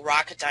this whole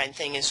Rocketdyne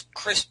thing is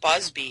Chris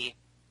Busby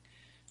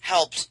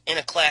helped in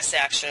a class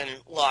action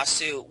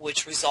lawsuit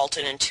which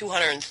resulted in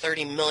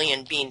 $230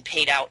 million being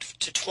paid out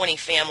to 20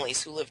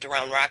 families who lived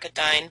around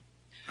Rocketdyne.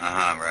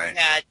 Right.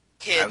 Had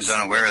kids I was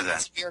unaware of with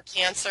that. severe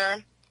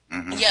cancer.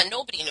 Mm-hmm. Yeah,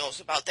 nobody knows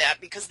about that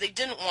because they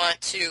didn't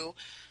want to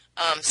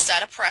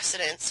set a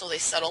precedent, so they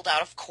settled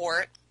out of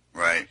court.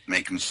 Right.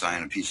 Make them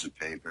sign a piece of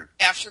paper.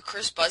 After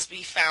Chris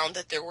Busby found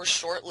that there were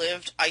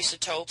short-lived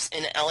isotopes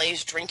in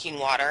LA's drinking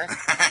water,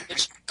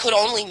 which could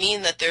only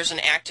mean that there's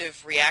an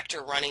active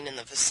reactor running in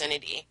the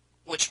vicinity,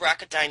 which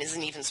Rocketdyne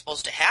isn't even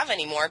supposed to have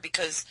anymore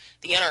because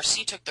the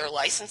NRC took their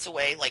license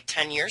away like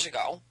 10 years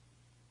ago.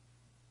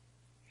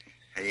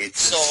 Hey,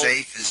 it's as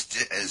safe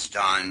as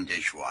Dawn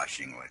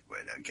dishwashing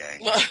liquid, okay?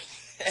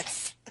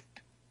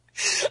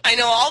 I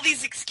know all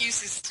these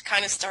excuses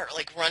kind of start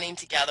like running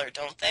together,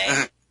 don't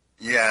they?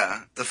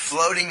 Yeah, the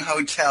floating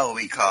hotel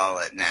we call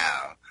it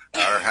now.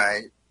 All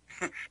right.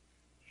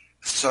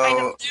 So I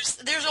know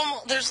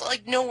there's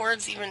like no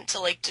words even to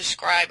like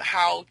describe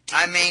how.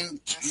 I mean,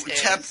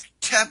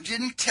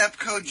 didn't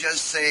TEPCO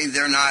just say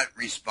they're not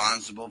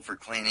responsible for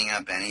cleaning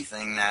up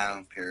anything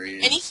now?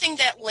 Period. Anything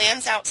that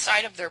lands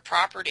outside of their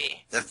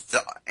property.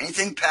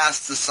 Anything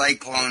past the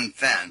cyclone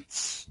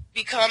fence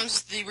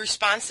becomes the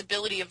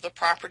responsibility of the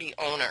property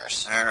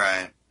owners. All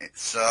right.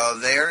 So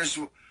there's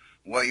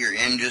what your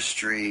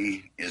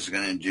industry is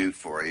going to do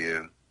for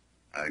you.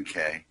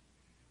 Okay.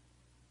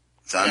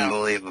 It's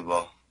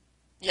unbelievable.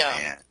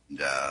 Yeah.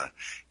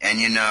 And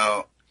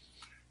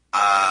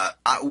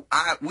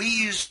we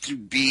used to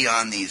be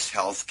on these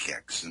health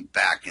kicks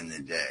back in the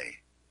day,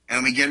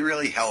 and we get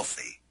really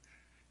healthy.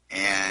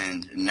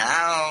 And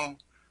now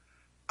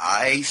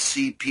I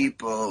see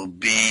people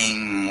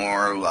being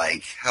more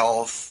like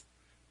health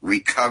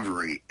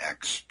recovery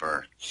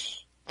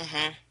experts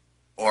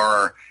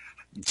or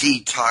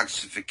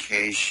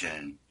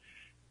detoxification,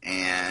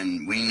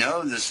 and we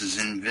know this is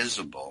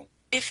invisible.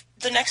 If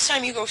the next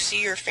time you go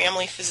see your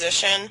family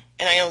physician,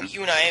 and I know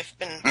you and I have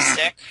been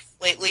sick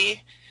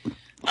lately,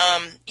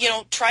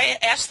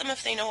 ask them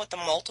if they know what the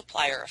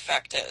multiplier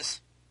effect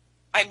is.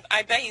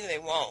 I bet you they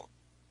won't.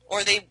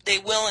 Or they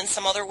will in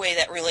some other way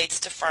that relates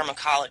to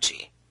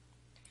pharmacology.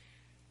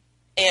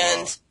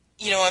 And,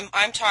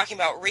 I'm talking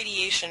about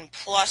radiation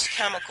plus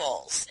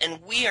chemicals,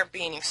 and we are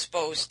being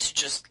exposed to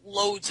just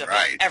loads of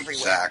it everywhere.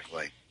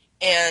 Exactly.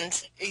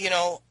 And,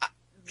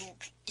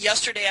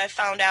 yesterday I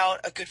found out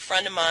a good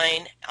friend of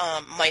mine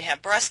might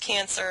have breast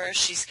cancer.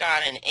 She's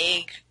got an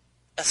egg,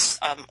 a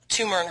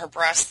tumor in her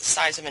breast the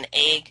size of an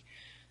egg.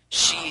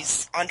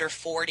 She's under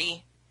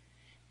 40.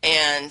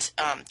 And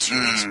 2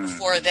 weeks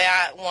before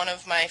that, one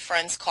of my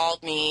friends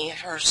called me.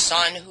 Her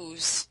son,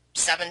 who's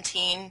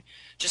 17,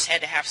 just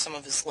had to have some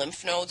of his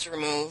lymph nodes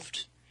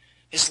removed.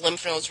 His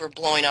lymph nodes were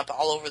blowing up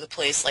all over the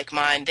place like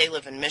mine. They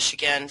live in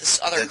Michigan. This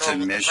other girl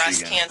with the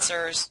breast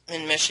cancer's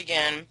in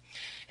Michigan.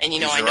 And,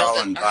 These I are know all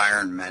that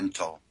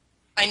environmental.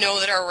 I know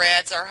that our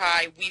rads are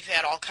high. We've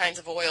had all kinds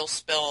of oil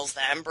spills, the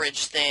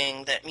Enbridge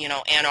thing, that,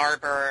 Ann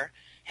Arbor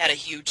had a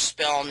huge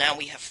spill. Now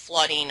we have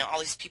flooding, all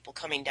these people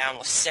coming down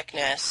with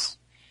sickness.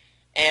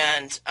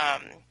 And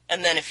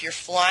then if you're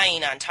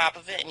flying on top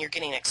of it and you're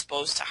getting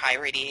exposed to high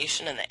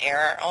radiation in the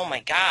air, oh my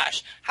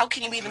gosh, how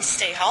can you even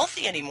stay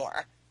healthy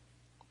anymore?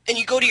 And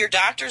you go to your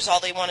doctors, all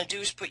they want to do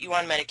is put you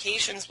on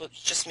medications,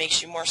 which just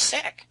makes you more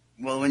sick.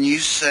 Well, when you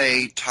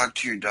say talk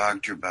to your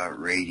doctor about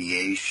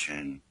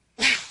radiation,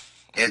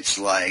 it's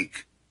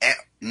like,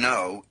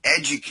 no,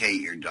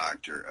 educate your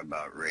doctor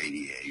about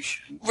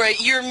radiation. Right,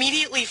 you're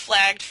immediately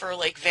flagged for,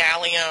 like,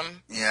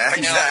 Valium. Yeah,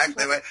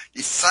 exactly.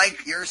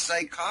 You're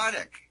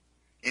psychotic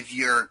if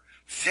you're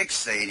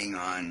fixating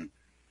on,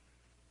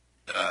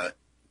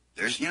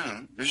 there's no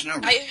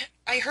reason.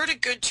 I heard a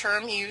good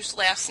term used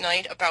last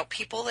night about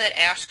people that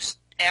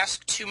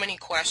ask too many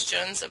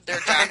questions of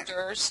their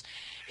doctors.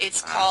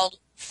 It's called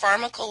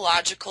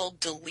pharmacological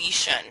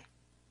deletion.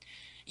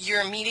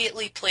 You're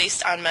immediately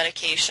placed on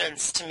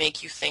medications to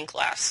make you think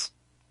less.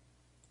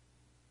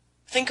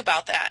 Think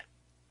about that.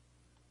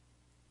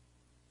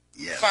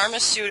 Yes.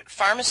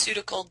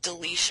 Pharmaceutical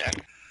deletion.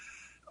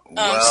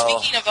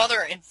 Speaking of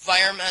other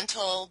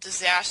environmental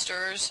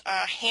disasters,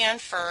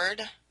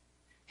 Hanford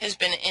has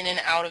been in and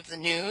out of the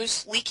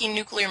news. Leaking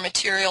nuclear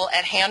material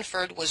at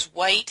Hanford was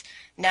white,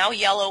 now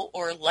yellow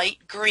or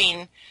light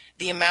green.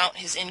 The amount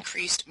has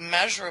increased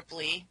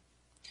measurably.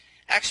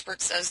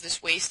 Expert says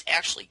this waste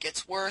actually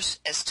gets worse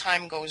as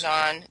time goes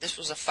on. This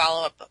was a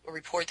follow-up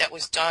report that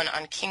was done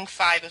on King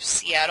 5 of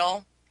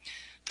Seattle.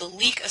 The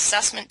leak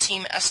assessment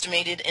team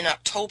estimated in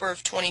October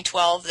of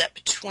 2012 that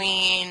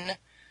between,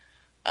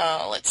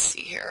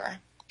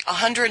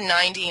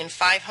 190 and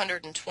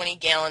 520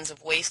 gallons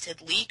of waste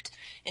had leaked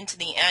into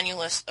the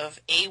annulus of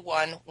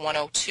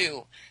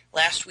A1-102.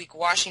 Last week,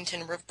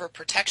 Washington River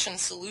Protection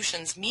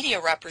Solutions media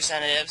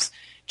representatives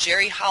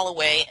Jerry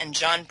Holloway and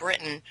John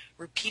Britton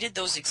repeated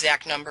those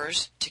exact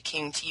numbers to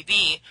King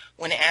TV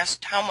when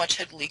asked how much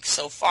had leaked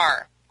so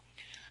far.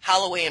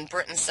 Holloway and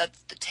Britton said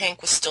that the tank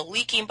was still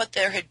leaking, but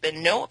there had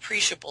been no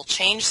appreciable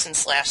change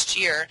since last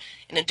year.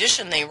 In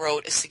addition, they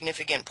wrote, a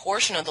significant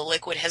portion of the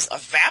liquid has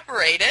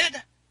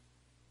evaporated,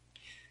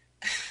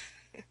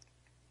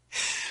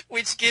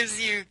 which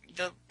gives you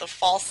the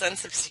false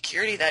sense of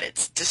security that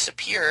it's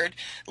disappeared,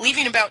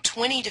 leaving about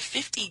 20 to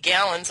 50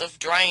 gallons of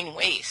drying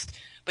waste.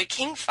 But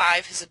King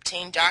 5 has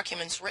obtained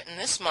documents written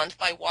this month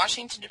by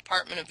Washington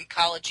Department of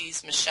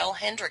Ecology's Michelle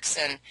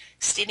Hendrickson,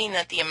 stating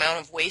that the amount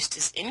of waste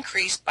is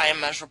increased by a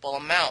measurable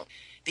amount.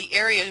 The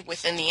area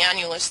within the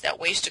annulus that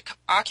waste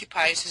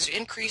occupies has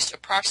increased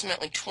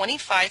approximately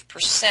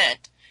 25%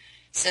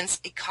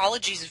 since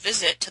Ecology's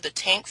visit to the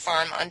tank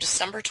farm on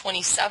December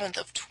 27th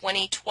of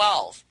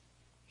 2012.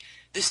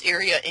 This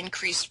area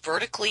increased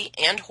vertically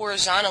and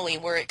horizontally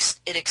where it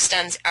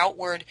extends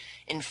outward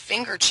in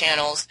finger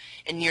channels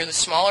and near the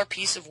smaller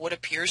piece of what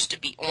appears to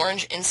be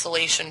orange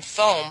insulation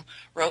foam,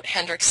 wrote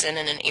Hendrickson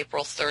in an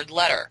April 3rd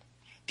letter.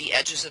 The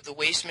edges of the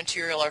waste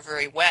material are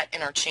very wet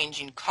and are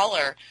changing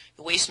color.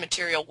 The waste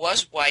material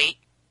was white,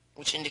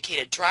 which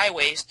indicated dry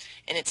waste,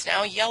 and it's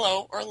now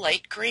yellow or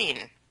light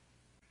green.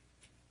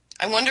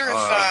 I wonder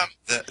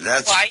if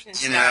that's,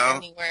 Biden's not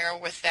anywhere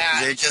with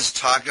that. They just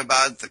talk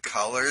about the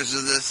colors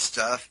of this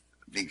stuff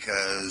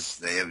because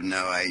they have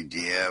no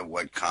idea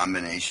what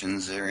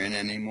combinations they're in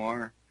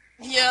anymore.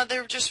 Yeah,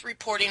 they're just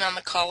reporting on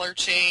the color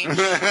change.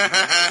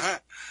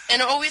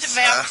 And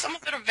some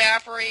of it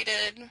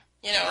evaporated,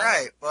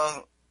 Right.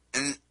 Well,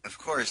 and of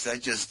course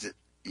that just,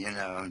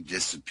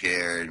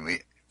 disappeared.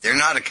 They're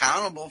not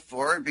accountable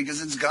for it because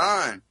it's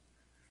gone.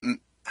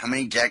 How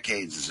many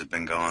decades has it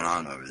been going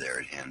on over there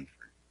at Hanford?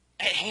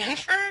 At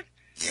Hanford?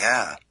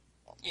 Yeah.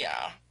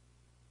 Yeah.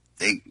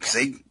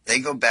 They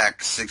go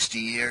back 60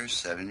 years,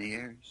 70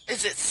 years.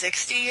 Is it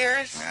 60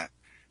 years? Yeah.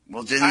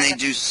 Well, didn't they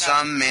do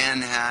some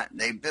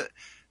Manhattan?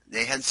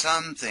 They had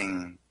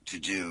something to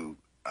do,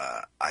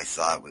 I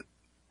thought, with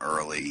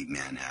early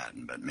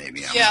Manhattan, but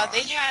maybe I'm wrong.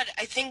 They had,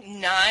 I think,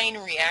 9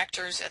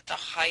 reactors at the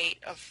height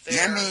of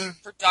their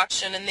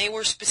production, and they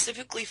were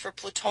specifically for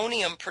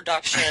plutonium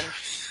production.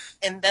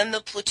 And then the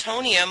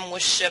plutonium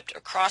was shipped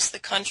across the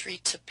country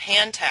to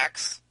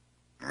Pantex,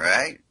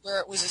 right,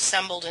 where it was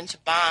assembled into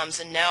bombs.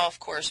 And now,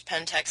 of course,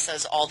 Pantex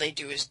says all they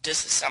do is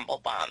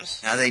disassemble bombs.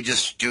 Now they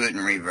just do it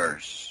in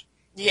reverse.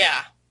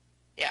 Yeah.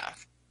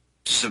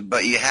 So,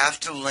 but you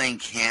have to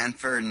link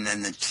Hanford and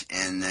then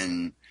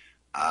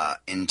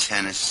in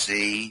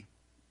Tennessee,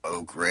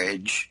 Oak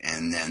Ridge,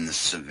 and then the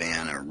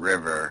Savannah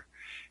River,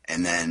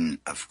 and then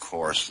of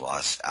course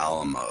Los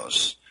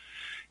Alamos.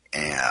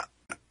 And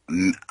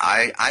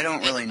I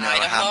don't really know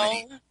how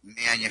many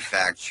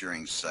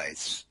manufacturing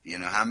sites.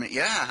 How many?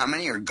 Yeah, how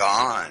many are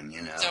gone?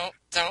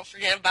 Don't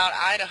forget about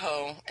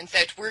Idaho. In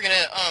fact, we're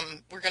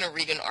gonna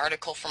read an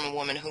article from a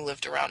woman who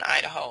lived around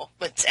Idaho,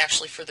 but it's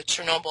actually for the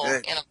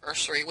Chernobyl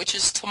anniversary, which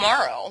is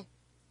tomorrow.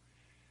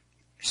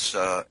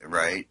 So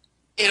right.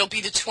 It'll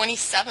be the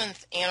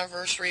 27th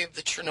anniversary of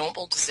the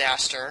Chernobyl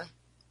disaster.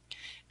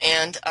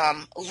 And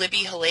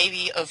Libby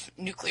Halevi of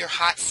Nuclear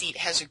Hot Seat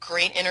has a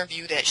great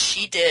interview that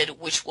she did,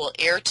 which will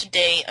air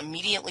today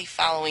immediately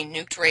following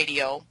Nuked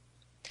Radio.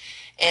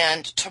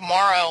 And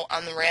tomorrow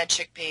on the Rad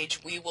Chick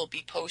page, we will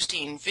be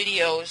posting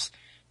videos,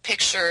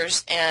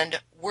 pictures,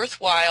 and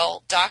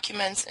worthwhile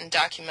documents and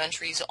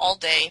documentaries all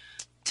day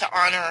to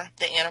honor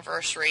the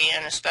anniversary,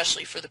 and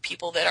especially for the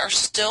people that are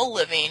still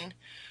living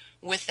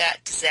with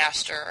that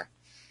disaster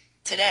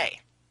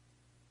today.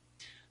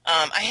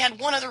 I had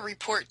one other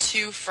report,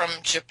 too, from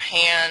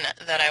Japan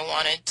that I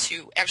wanted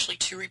to, actually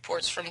 2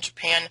 reports from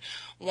Japan.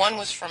 One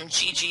was from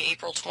Gigi,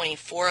 April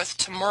 24th.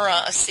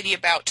 Tamura, a city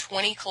about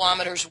 20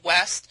 kilometers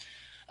west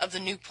of the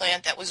nuke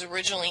plant that was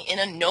originally in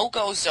a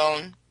no-go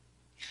zone,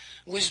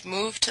 was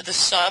moved to the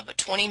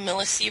sub-20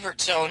 millisievert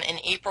zone in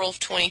April of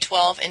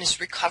 2012 and is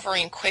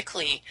recovering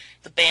quickly.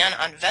 The ban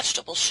on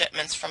vegetable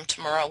shipments from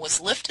Tamura was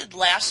lifted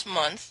last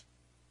month,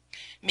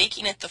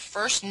 making it the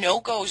first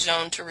no-go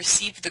zone to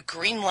receive the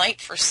green light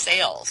for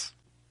sales.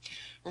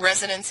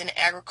 Residents and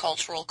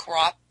agricultural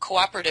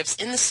cooperatives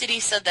in the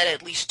city said that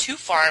at least 2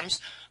 farms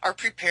are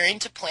preparing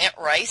to plant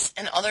rice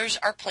and others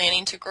are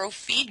planning to grow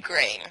feed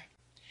grain.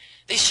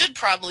 They should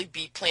probably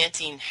be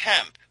planting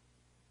hemp.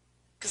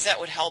 because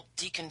that would help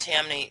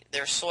decontaminate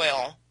their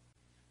soil.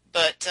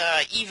 But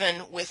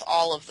even with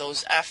all of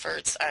those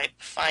efforts, I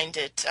find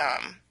it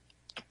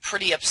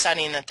pretty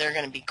upsetting that they're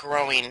going to be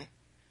growing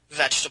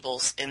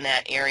vegetables in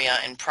that area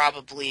and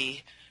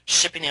probably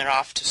shipping it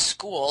off to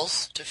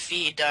schools to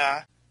feed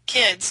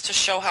kids to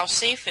show how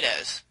safe it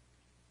is.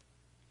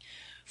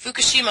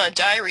 Fukushima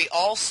Diary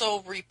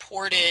also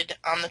reported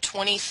on the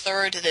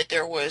 23rd that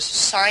there was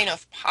sign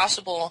of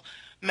possible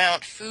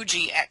Mount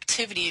Fuji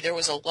activity. There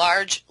was a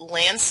large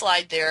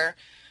landslide there.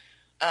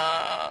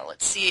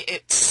 Let's see,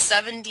 it's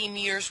 70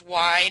 meters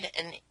wide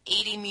and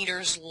 80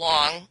 meters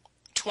long.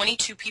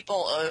 22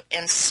 people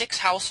and 6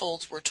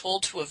 households were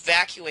told to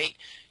evacuate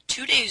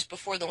 2 days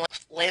before the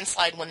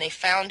landslide when they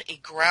found a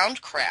ground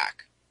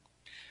crack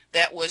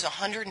that was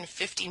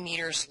 150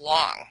 meters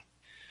long.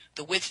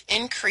 The width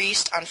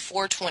increased on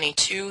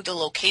 4/22. The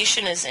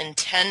location is in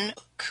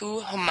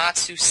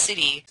Tenkuhamatsu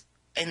City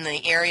in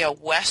the area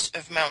west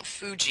of Mount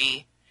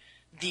Fuji.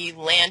 The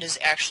land is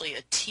actually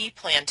a tea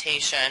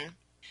plantation.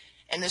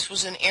 And this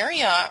was an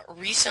area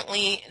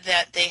recently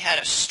that they had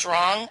a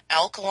strong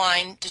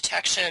alkaline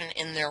detection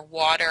in their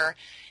water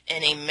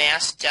and a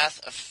mass death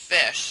of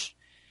fish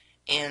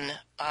in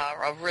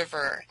a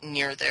river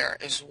near there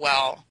as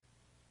well.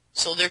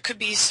 So there could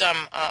be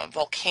some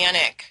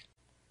volcanic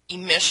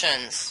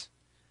emissions.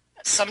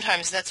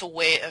 Sometimes that's a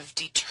way of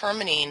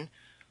determining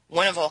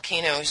when a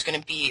volcano is going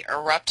to be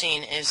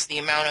erupting, is the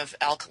amount of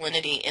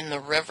alkalinity in the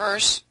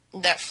rivers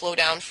that flow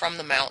down from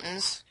the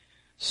mountains.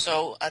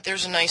 So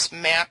there's a nice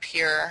map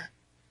here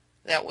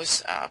that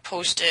was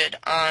posted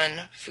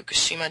on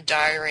Fukushima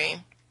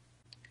Diary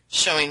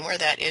showing where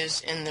that is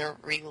in the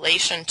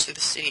relation to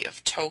the city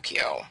of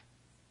Tokyo.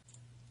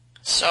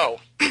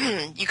 So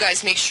you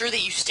guys make sure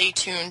that you stay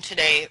tuned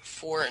today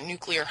for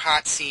Nuclear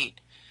Hot Seat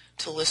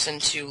to listen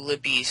to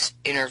Libby's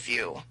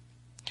interview.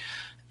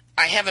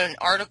 I have an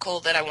article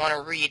that I want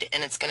to read,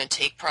 and it's going to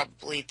take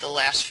probably the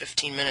last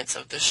 15 minutes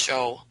of the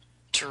show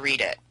to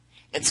read it.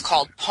 It's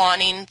called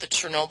Pawning the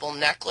Chernobyl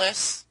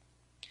Necklace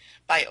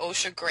by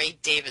Osha Gray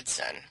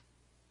Davidson.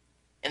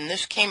 And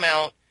this came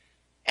out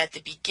at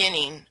the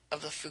beginning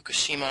of the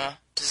Fukushima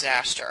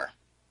disaster.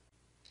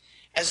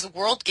 As the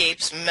world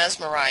gapes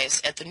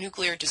mesmerized at the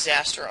nuclear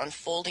disaster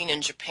unfolding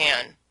in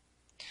Japan,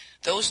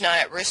 those not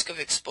at risk of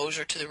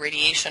exposure to the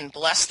radiation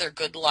bless their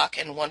good luck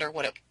and wonder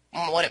what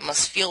it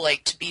must feel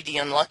like to be the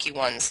unlucky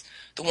ones,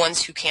 the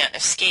ones who can't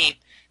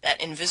escape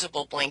that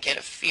invisible blanket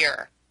of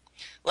fear.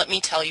 Let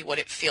me tell you what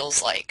it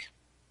feels like.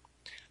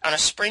 On a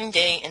spring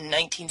day in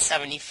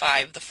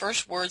 1975, the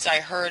first words I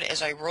heard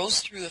as I rose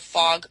through the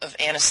fog of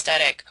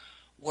anesthetic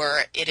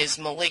were, "It is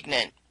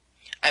malignant."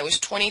 I was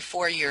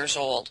 24 years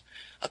old.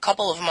 A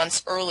couple of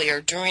months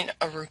earlier, during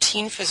a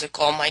routine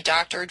physical, my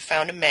doctor had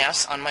found a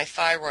mass on my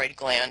thyroid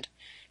gland.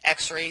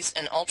 X-rays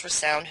and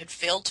ultrasound had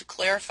failed to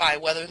clarify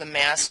whether the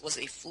mass was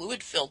a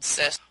fluid-filled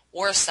cyst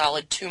or a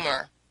solid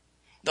tumor.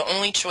 The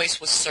only choice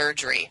was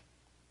surgery.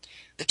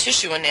 The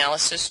tissue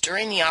analysis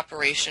during the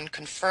operation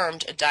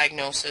confirmed a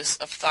diagnosis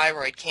of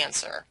thyroid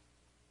cancer.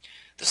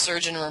 The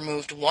surgeon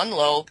removed one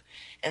lobe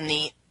and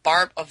the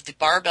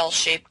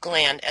barbell-shaped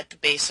gland at the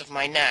base of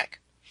my neck.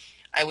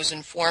 I was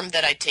informed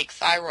that I'd take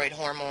thyroid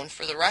hormone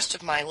for the rest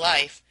of my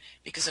life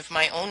because if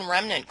my own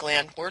remnant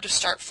gland were to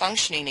start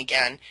functioning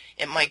again,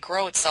 it might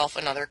grow itself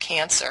another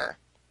cancer.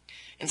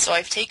 And so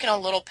I've taken a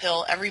little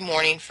pill every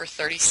morning for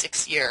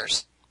 36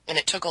 years, and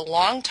it took a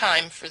long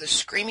time for the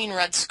screaming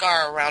red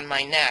scar around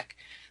my neck,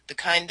 the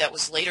kind that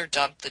was later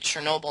dubbed the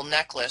Chernobyl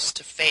necklace,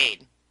 to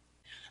fade.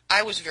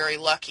 I was very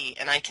lucky,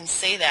 and I can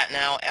say that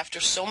now after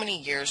so many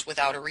years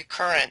without a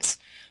recurrence.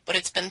 But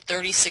it's been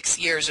 36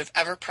 years of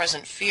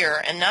ever-present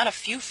fear and not a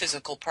few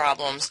physical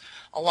problems,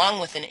 along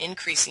with an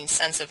increasing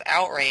sense of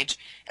outrage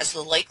as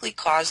the likely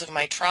cause of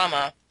my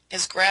trauma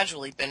has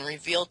gradually been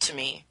revealed to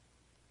me.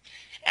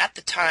 At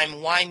the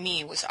time, why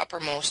me was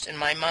uppermost in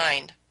my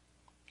mind.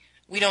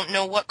 We don't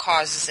know what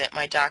causes it,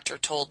 my doctor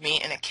told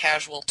me in a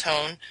casual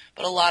tone,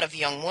 but a lot of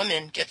young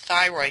women get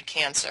thyroid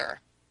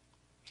cancer.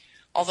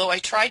 Although I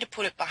tried to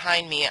put it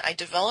behind me, I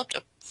developed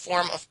a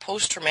form of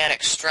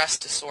post-traumatic stress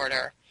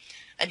disorder.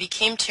 I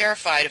became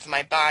terrified of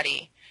my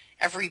body.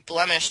 Every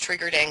blemish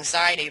triggered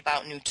anxiety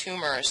about new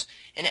tumors,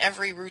 and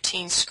every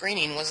routine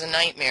screening was a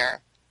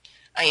nightmare.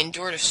 I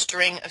endured a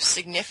string of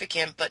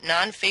significant but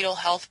non-fatal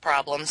health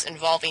problems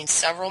involving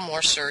several more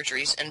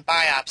surgeries and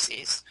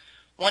biopsies.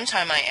 One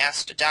time I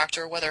asked a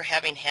doctor whether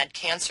having had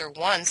cancer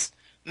once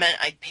meant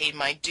I'd paid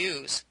my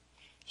dues.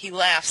 He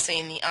laughed,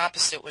 saying the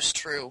opposite was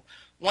true.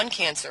 One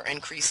cancer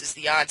increases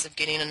the odds of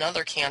getting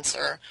another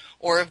cancer,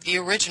 or of the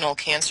original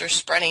cancer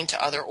spreading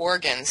to other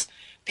organs.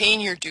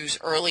 Paying your dues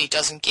early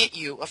doesn't get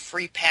you a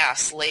free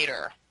pass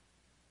later.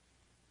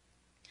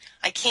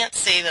 I can't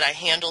say that I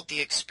handled the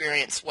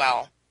experience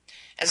well.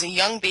 As a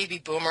young baby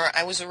boomer,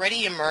 I was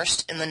already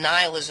immersed in the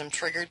nihilism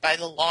triggered by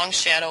the long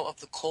shadow of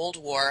the Cold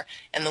War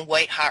and the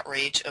white-hot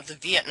rage of the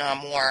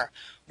Vietnam War.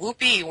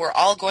 Whoopee, we're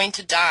all going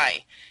to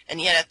die. And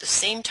yet at the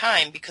same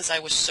time, because I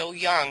was so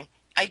young,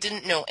 I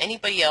didn't know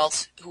anybody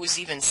else who was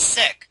even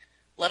sick,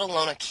 let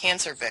alone a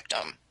cancer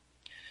victim.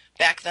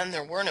 Back then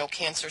there were no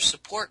cancer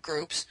support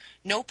groups,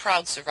 no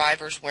proud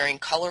survivors wearing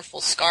colorful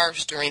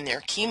scarves during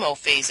their chemo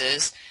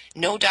phases.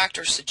 No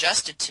doctor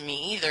suggested to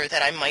me either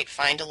that I might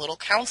find a little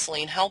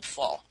counseling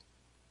helpful.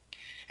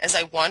 As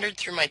I wandered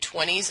through my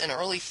 20s and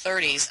early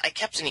 30s, I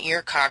kept an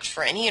ear cocked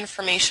for any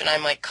information I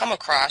might come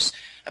across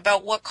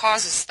about what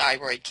causes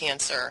thyroid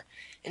cancer.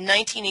 In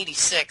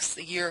 1986,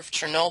 the year of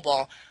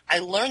Chernobyl, I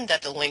learned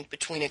that the link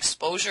between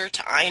exposure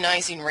to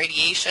ionizing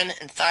radiation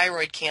and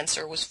thyroid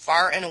cancer was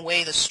far and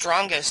away the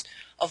strongest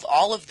of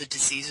all of the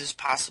disease's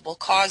possible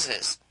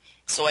causes.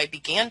 So I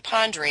began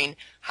pondering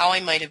how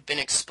I might have been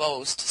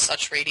exposed to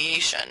such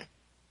radiation.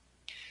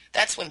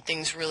 That's when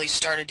things really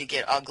started to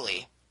get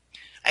ugly.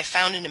 I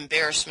found an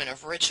embarrassment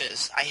of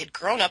riches. I had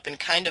grown up in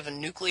kind of a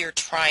nuclear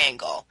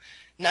triangle.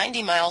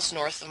 90 miles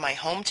north of my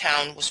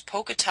hometown was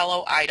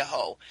Pocatello,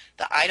 Idaho,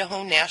 the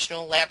Idaho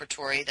National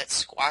Laboratory that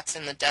squats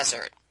in the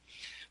desert.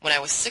 When I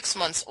was 6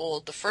 months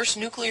old, the first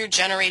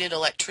nuclear-generated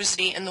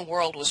electricity in the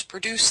world was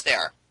produced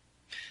there.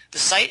 The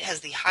site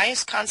has the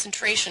highest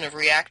concentration of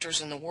reactors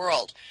in the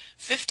world,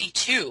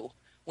 52,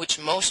 which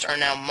most are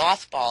now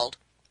mothballed,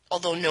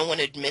 although no one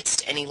admits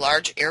to any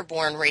large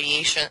airborne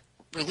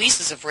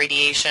releases of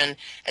radiation.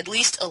 At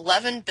least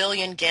 11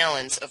 billion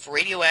gallons of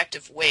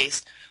radioactive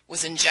waste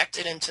was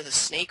injected into the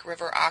Snake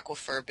River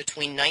aquifer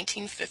between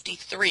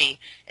 1953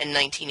 and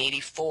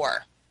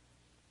 1984.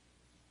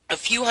 A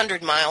few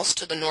hundred miles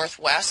to the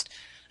northwest,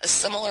 a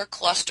similar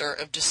cluster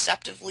of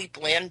deceptively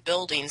bland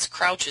buildings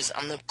crouches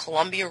on the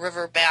Columbia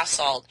River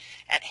basalt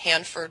at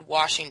Hanford,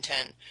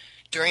 Washington.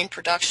 During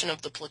production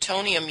of the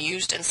plutonium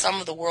used in some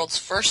of the world's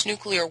first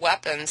nuclear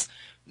weapons,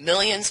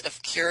 millions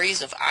of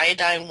curies of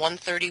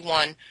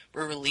iodine-131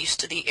 were released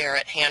to the air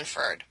at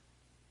Hanford.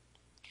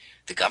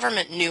 The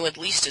government knew at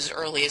least as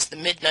early as the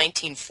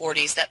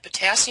mid-1940s that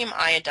potassium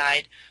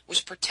iodide was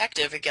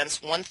protective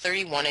against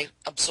 131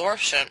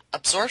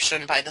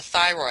 absorption by the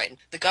thyroid.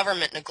 The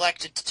government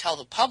neglected to tell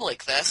the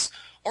public this,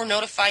 or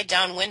notify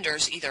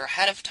downwinders either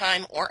ahead of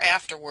time or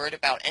afterward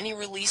about any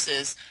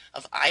releases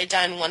of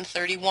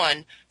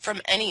iodine-131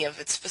 from any of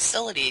its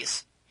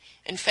facilities.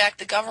 In fact,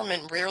 the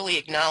government rarely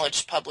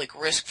acknowledged public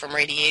risk from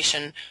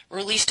radiation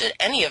released at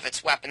any of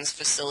its weapons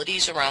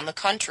facilities around the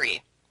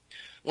country.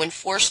 When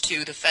forced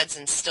to, the feds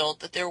instilled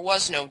that there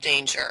was no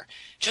danger,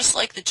 just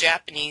like the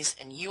Japanese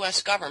and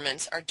U.S.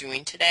 governments are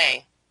doing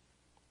today.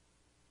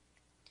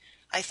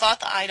 I thought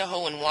the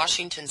Idaho and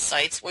Washington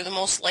sites were the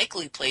most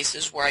likely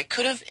places where I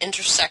could have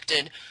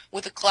intersected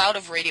with a cloud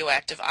of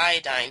radioactive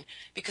iodine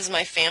because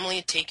my family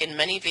had taken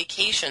many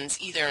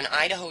vacations either in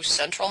Idaho's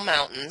central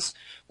mountains,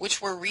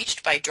 which were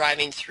reached by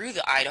driving through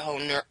the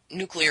Idaho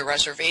nuclear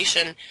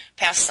reservation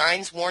past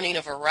signs warning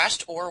of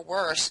arrest or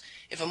worse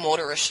if a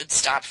motorist should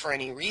stop for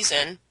any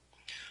reason,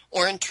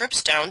 or in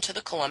trips down to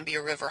the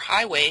Columbia River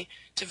Highway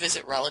to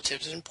visit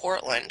relatives in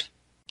Portland.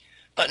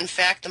 But in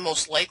fact, the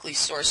most likely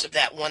source of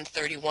that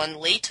 131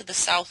 lay to the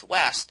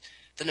southwest,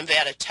 the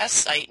Nevada test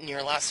site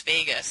near Las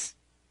Vegas.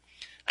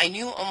 I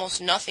knew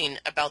almost nothing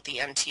about the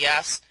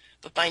NTS,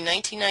 but by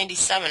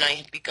 1997 I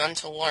had begun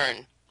to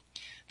learn.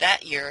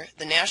 That year,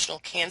 the National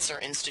Cancer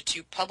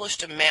Institute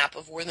published a map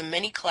of where the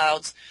many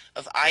clouds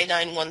of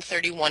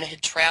iodine-131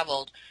 had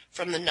traveled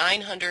from the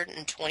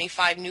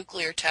 925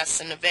 nuclear tests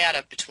in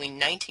Nevada between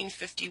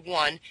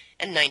 1951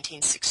 and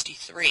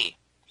 1963.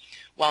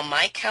 While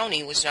my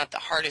county was not the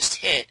hardest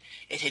hit,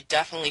 it had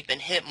definitely been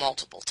hit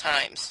multiple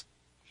times.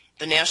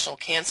 The National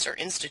Cancer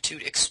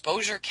Institute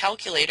exposure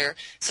calculator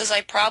says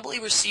I probably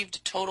received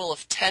a total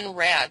of 10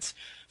 Rads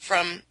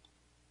from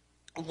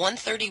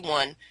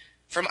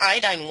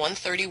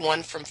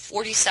iodine-131 from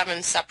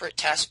 47 separate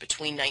tests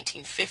between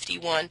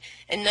 1951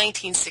 and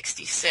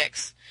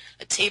 1966.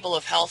 A table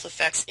of health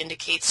effects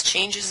indicates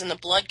changes in the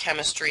blood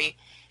chemistry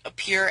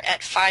appear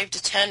at 5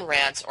 to 10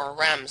 Rads or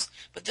REMs,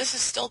 but this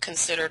is still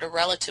considered a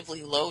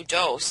relatively low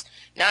dose,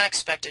 not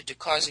expected to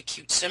cause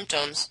acute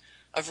symptoms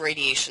of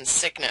radiation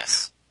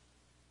sickness.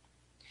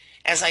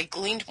 As I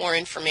gleaned more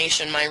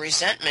information, my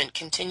resentment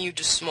continued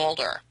to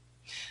smolder.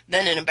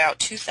 Then in about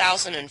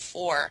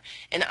 2004,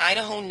 an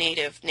Idaho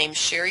native named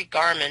Sherry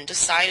Garman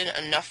decided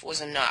enough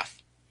was enough.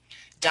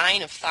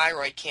 Dying of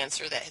thyroid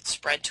cancer that had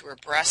spread to her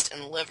breast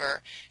and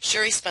liver,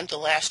 Sherry spent the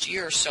last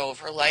year or so of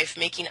her life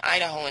making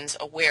Idahoans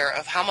aware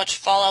of how much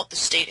fallout the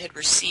state had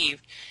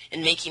received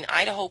and making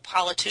Idaho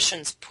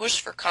politicians push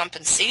for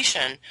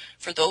compensation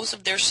for those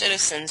of their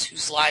citizens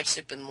whose lives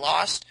had been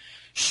lost,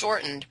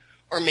 shortened,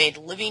 or made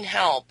living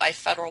hell by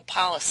federal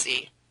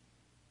policy.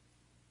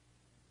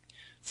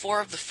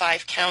 4 of the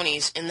 5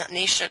 counties in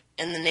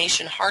the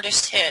nation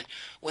hardest hit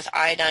with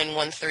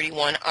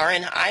iodine-131 are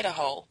in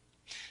Idaho.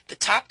 The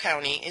top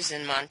county is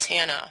in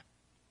Montana.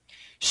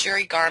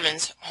 Sherry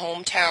Garman's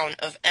hometown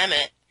of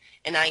Emmett,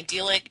 an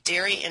idyllic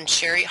dairy and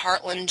cherry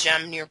heartland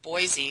gem near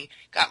Boise,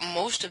 got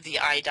most of the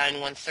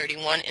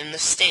iodine-131 in the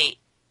state.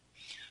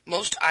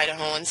 Most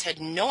Idahoans had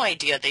no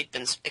idea they'd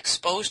been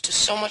exposed to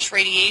so much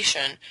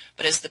radiation,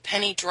 but as the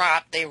penny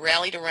dropped, they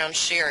rallied around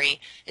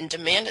Sherry and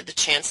demanded the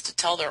chance to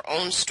tell their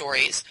own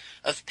stories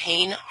of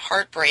pain,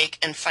 heartbreak,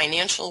 and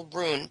financial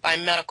ruin by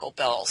medical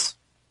bills.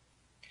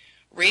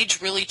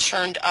 Rage really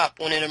churned up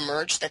when it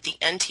emerged that the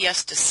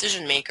NTS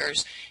decision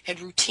makers had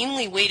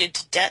routinely waited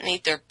to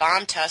detonate their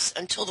bomb tests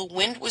until the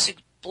wind was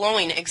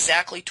blowing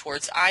exactly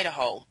towards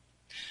Idaho.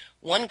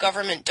 One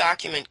government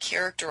document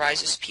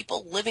characterizes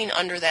people living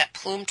under that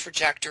plume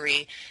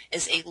trajectory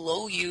as a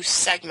low-use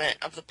segment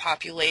of the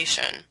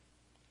population.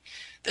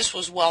 This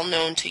was well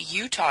known to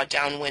Utah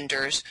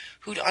downwinders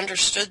who'd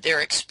understood their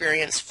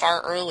experience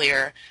far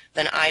earlier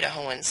than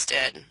Idahoans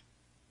did.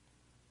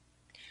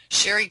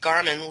 Sherry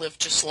Garman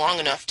lived just long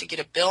enough to get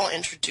a bill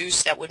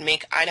introduced that would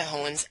make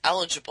Idahoans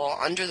eligible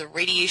under the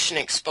Radiation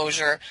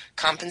Exposure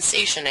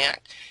Compensation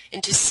Act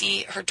and to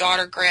see her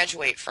daughter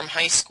graduate from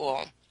high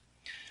school.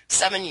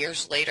 7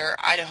 years later,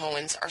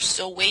 Idahoans are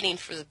still waiting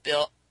for the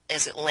bill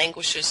as it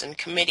languishes in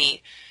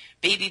committee.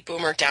 Baby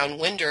boomer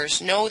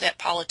downwinders know that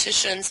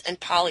politicians and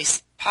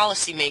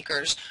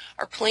policymakers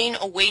are playing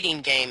a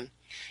waiting game.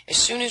 As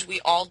soon as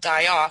we all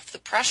die off, the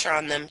pressure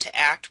on them to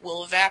act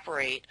will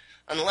evaporate,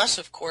 unless,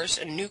 of course,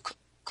 a new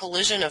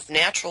collision of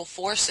natural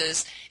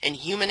forces and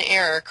human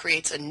error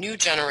creates a new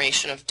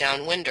generation of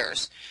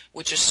downwinders,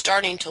 which is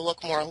starting to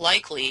look more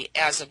likely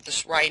as of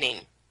this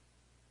writing.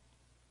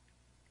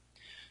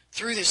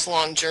 Through this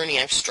long journey,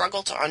 I've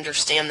struggled to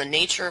understand the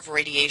nature of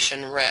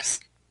radiation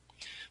risk.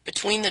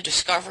 Between the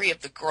discovery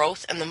of the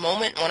growth and the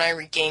moment when I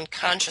regained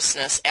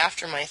consciousness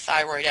after my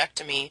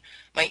thyroidectomy,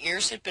 my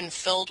ears had been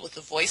filled with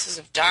the voices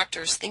of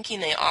doctors thinking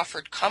they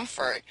offered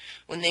comfort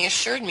when they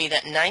assured me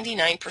that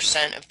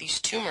 99% of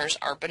these tumors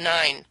are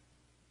benign.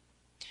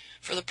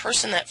 For the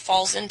person that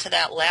falls into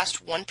that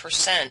last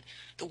 1%,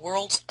 the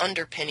world's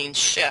underpinnings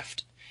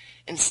shift.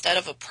 Instead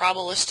of a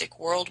probabilistic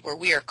world where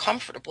we are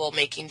comfortable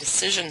making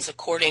decisions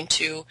according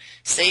to,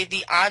 say,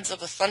 the odds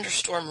of a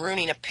thunderstorm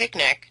ruining a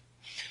picnic,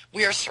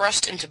 we are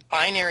thrust into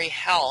binary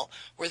hell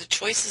where the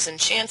choices and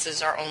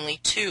chances are only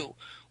two,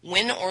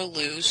 win or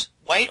lose,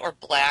 white or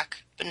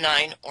black,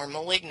 benign or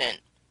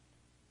malignant.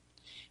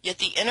 Yet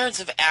the innards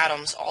of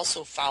atoms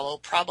also follow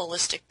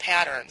probabilistic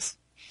patterns.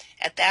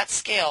 At that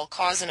scale,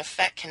 cause and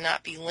effect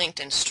cannot be linked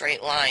in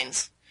straight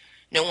lines.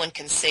 No one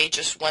can say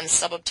just when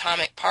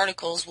subatomic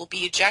particles will be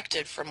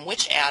ejected from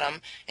which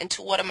atom and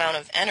to what amount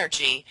of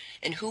energy,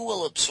 and who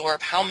will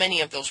absorb how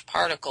many of those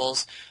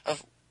particles,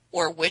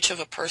 or which of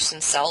a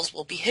person's cells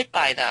will be hit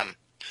by them,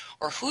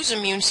 or whose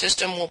immune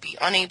system will be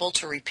unable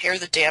to repair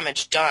the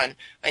damage done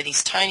by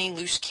these tiny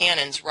loose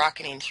cannons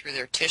rocketing through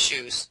their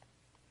tissues.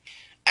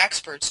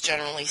 Experts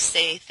generally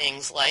say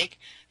things like,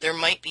 there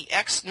might be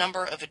X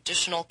number of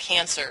additional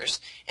cancers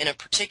in a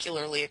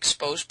particularly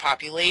exposed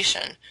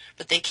population,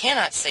 but they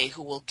cannot say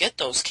who will get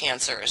those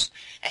cancers,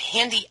 a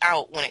handy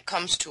out when it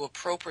comes to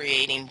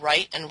appropriating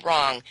right and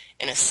wrong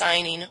and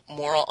assigning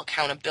moral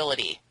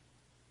accountability.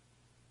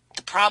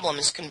 The problem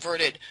is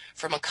converted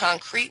from a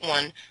concrete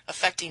one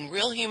affecting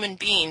real human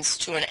beings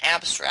to an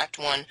abstract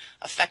one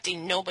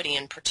affecting nobody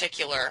in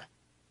particular.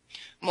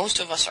 Most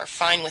of us are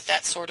fine with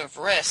that sort of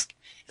risk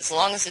as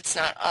long as it's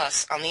not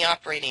us on the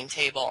operating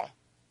table.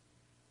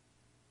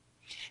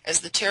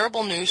 As the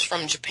terrible news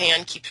from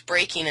Japan keeps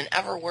breaking in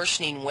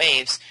ever-worsening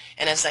waves,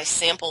 and as I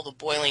sample the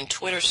boiling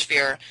Twitter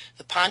sphere,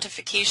 the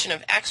pontification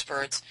of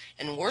experts,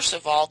 and worst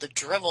of all, the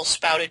drivel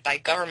spouted by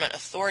government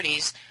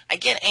authorities, I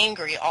get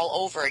angry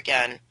all over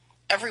again.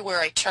 Everywhere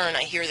I turn,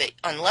 I hear that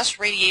unless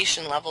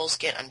radiation levels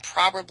get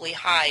improbably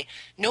high,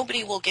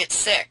 nobody will get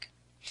sick,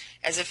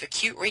 as if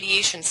acute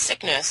radiation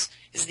sickness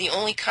is the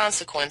only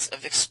consequence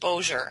of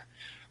exposure.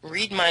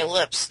 Read my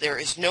lips, there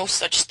is no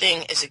such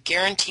thing as a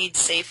guaranteed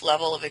safe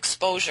level of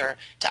exposure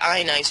to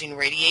ionizing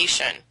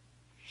radiation.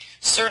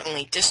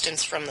 Certainly,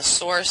 distance from the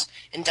source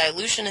and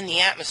dilution in the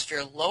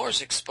atmosphere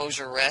lowers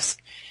exposure risk,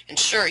 and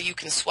sure, you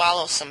can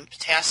swallow some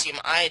potassium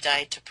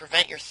iodide to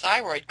prevent your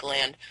thyroid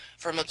gland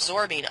from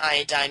absorbing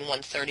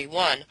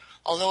iodine-131,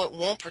 although it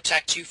won't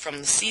protect you from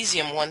the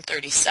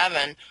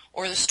cesium-137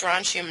 or the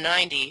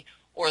strontium-90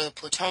 or the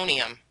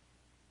plutonium.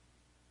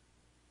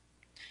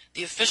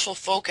 The official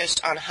focus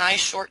on high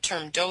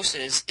short-term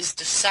doses is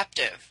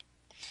deceptive.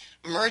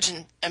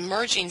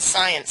 Emerging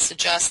science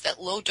suggests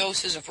that low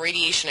doses of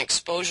radiation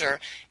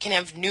exposure can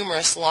have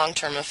numerous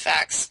long-term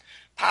effects,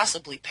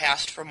 possibly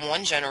passed from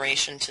one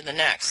generation to the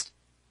next.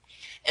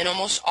 And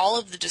almost all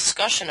of the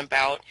discussion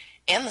about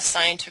and the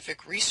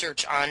scientific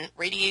research on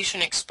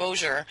radiation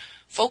exposure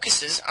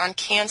focuses on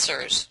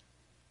cancers.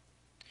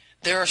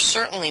 There are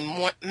certainly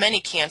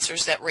many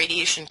cancers that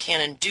radiation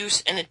can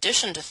induce in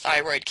addition to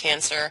thyroid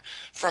cancer,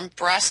 from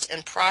breast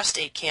and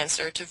prostate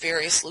cancer to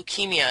various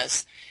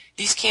leukemias.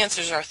 These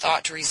cancers are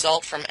thought to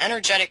result from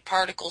energetic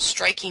particles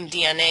striking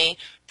DNA,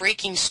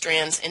 breaking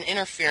strands, and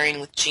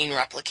interfering with gene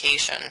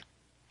replication.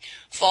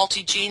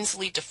 Faulty genes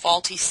lead to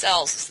faulty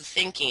cells is the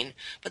thinking,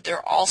 but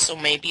there also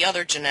may be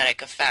other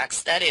genetic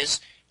effects, that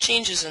is,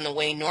 changes in the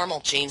way normal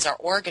genes are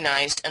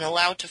organized and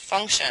allowed to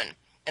function,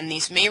 and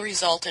these may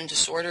result in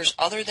disorders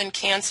other than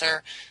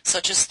cancer,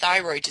 such as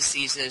thyroid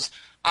diseases,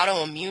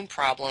 autoimmune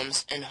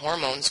problems, and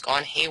hormones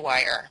gone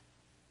haywire.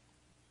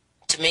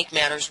 To make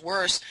matters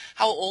worse,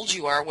 how old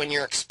you are when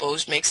you're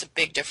exposed makes a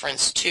big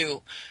difference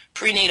too.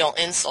 Prenatal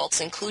insults,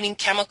 including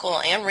chemical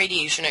and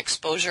radiation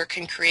exposure,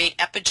 can create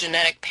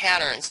epigenetic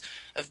patterns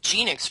of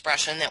gene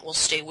expression that will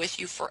stay with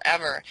you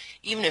forever,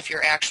 even if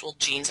your actual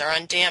genes are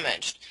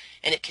undamaged.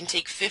 And it can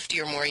take 50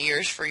 or more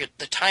years for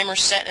the timer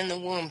set in the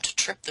womb to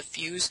trip the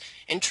fuse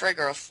and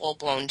trigger a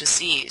full-blown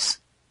disease.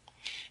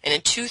 In a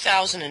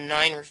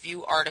 2009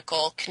 review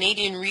article,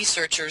 Canadian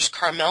researchers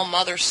Carmel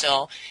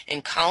Mothersill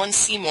and Colin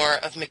Seymour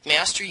of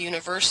McMaster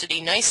University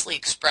nicely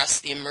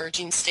expressed the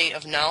emerging state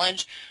of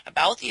knowledge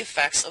about the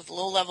effects of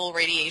low-level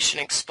radiation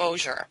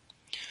exposure.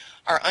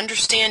 Our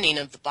understanding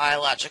of the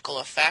biological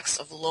effects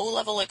of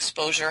low-level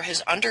exposure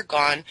has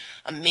undergone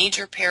a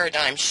major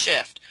paradigm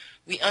shift.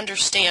 We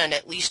understand,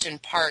 at least in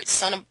part,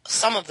 some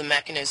of the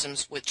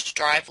mechanisms which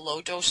drive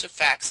low-dose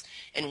effects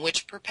and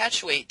which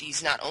perpetuate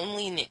these not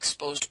only in the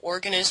exposed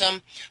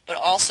organism, but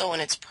also in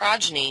its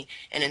progeny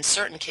and in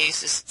certain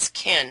cases its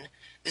kin.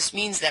 This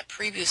means that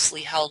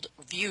previously held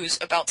views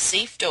about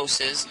safe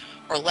doses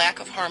or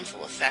lack of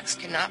harmful effects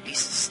cannot be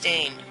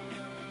sustained.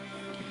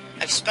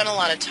 I've spent a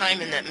lot of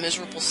time in that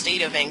miserable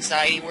state of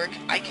anxiety where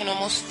I can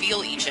almost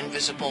feel each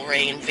invisible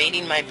ray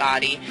invading my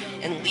body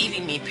and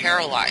leaving me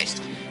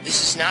paralyzed.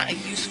 This is not a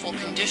useful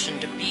condition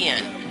to be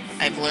in.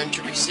 I've learned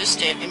to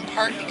resist it, in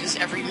part because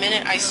every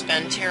minute I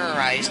spend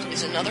terrorized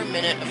is another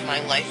minute of my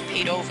life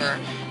paid over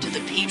to the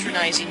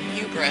patronizing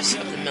hubris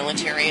of the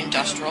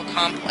military-industrial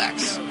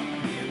complex.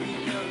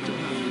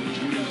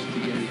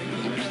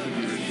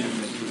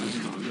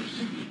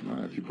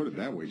 If you put it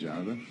that way,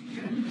 Jonathan,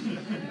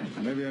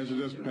 maybe I should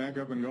just pack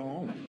up and go home.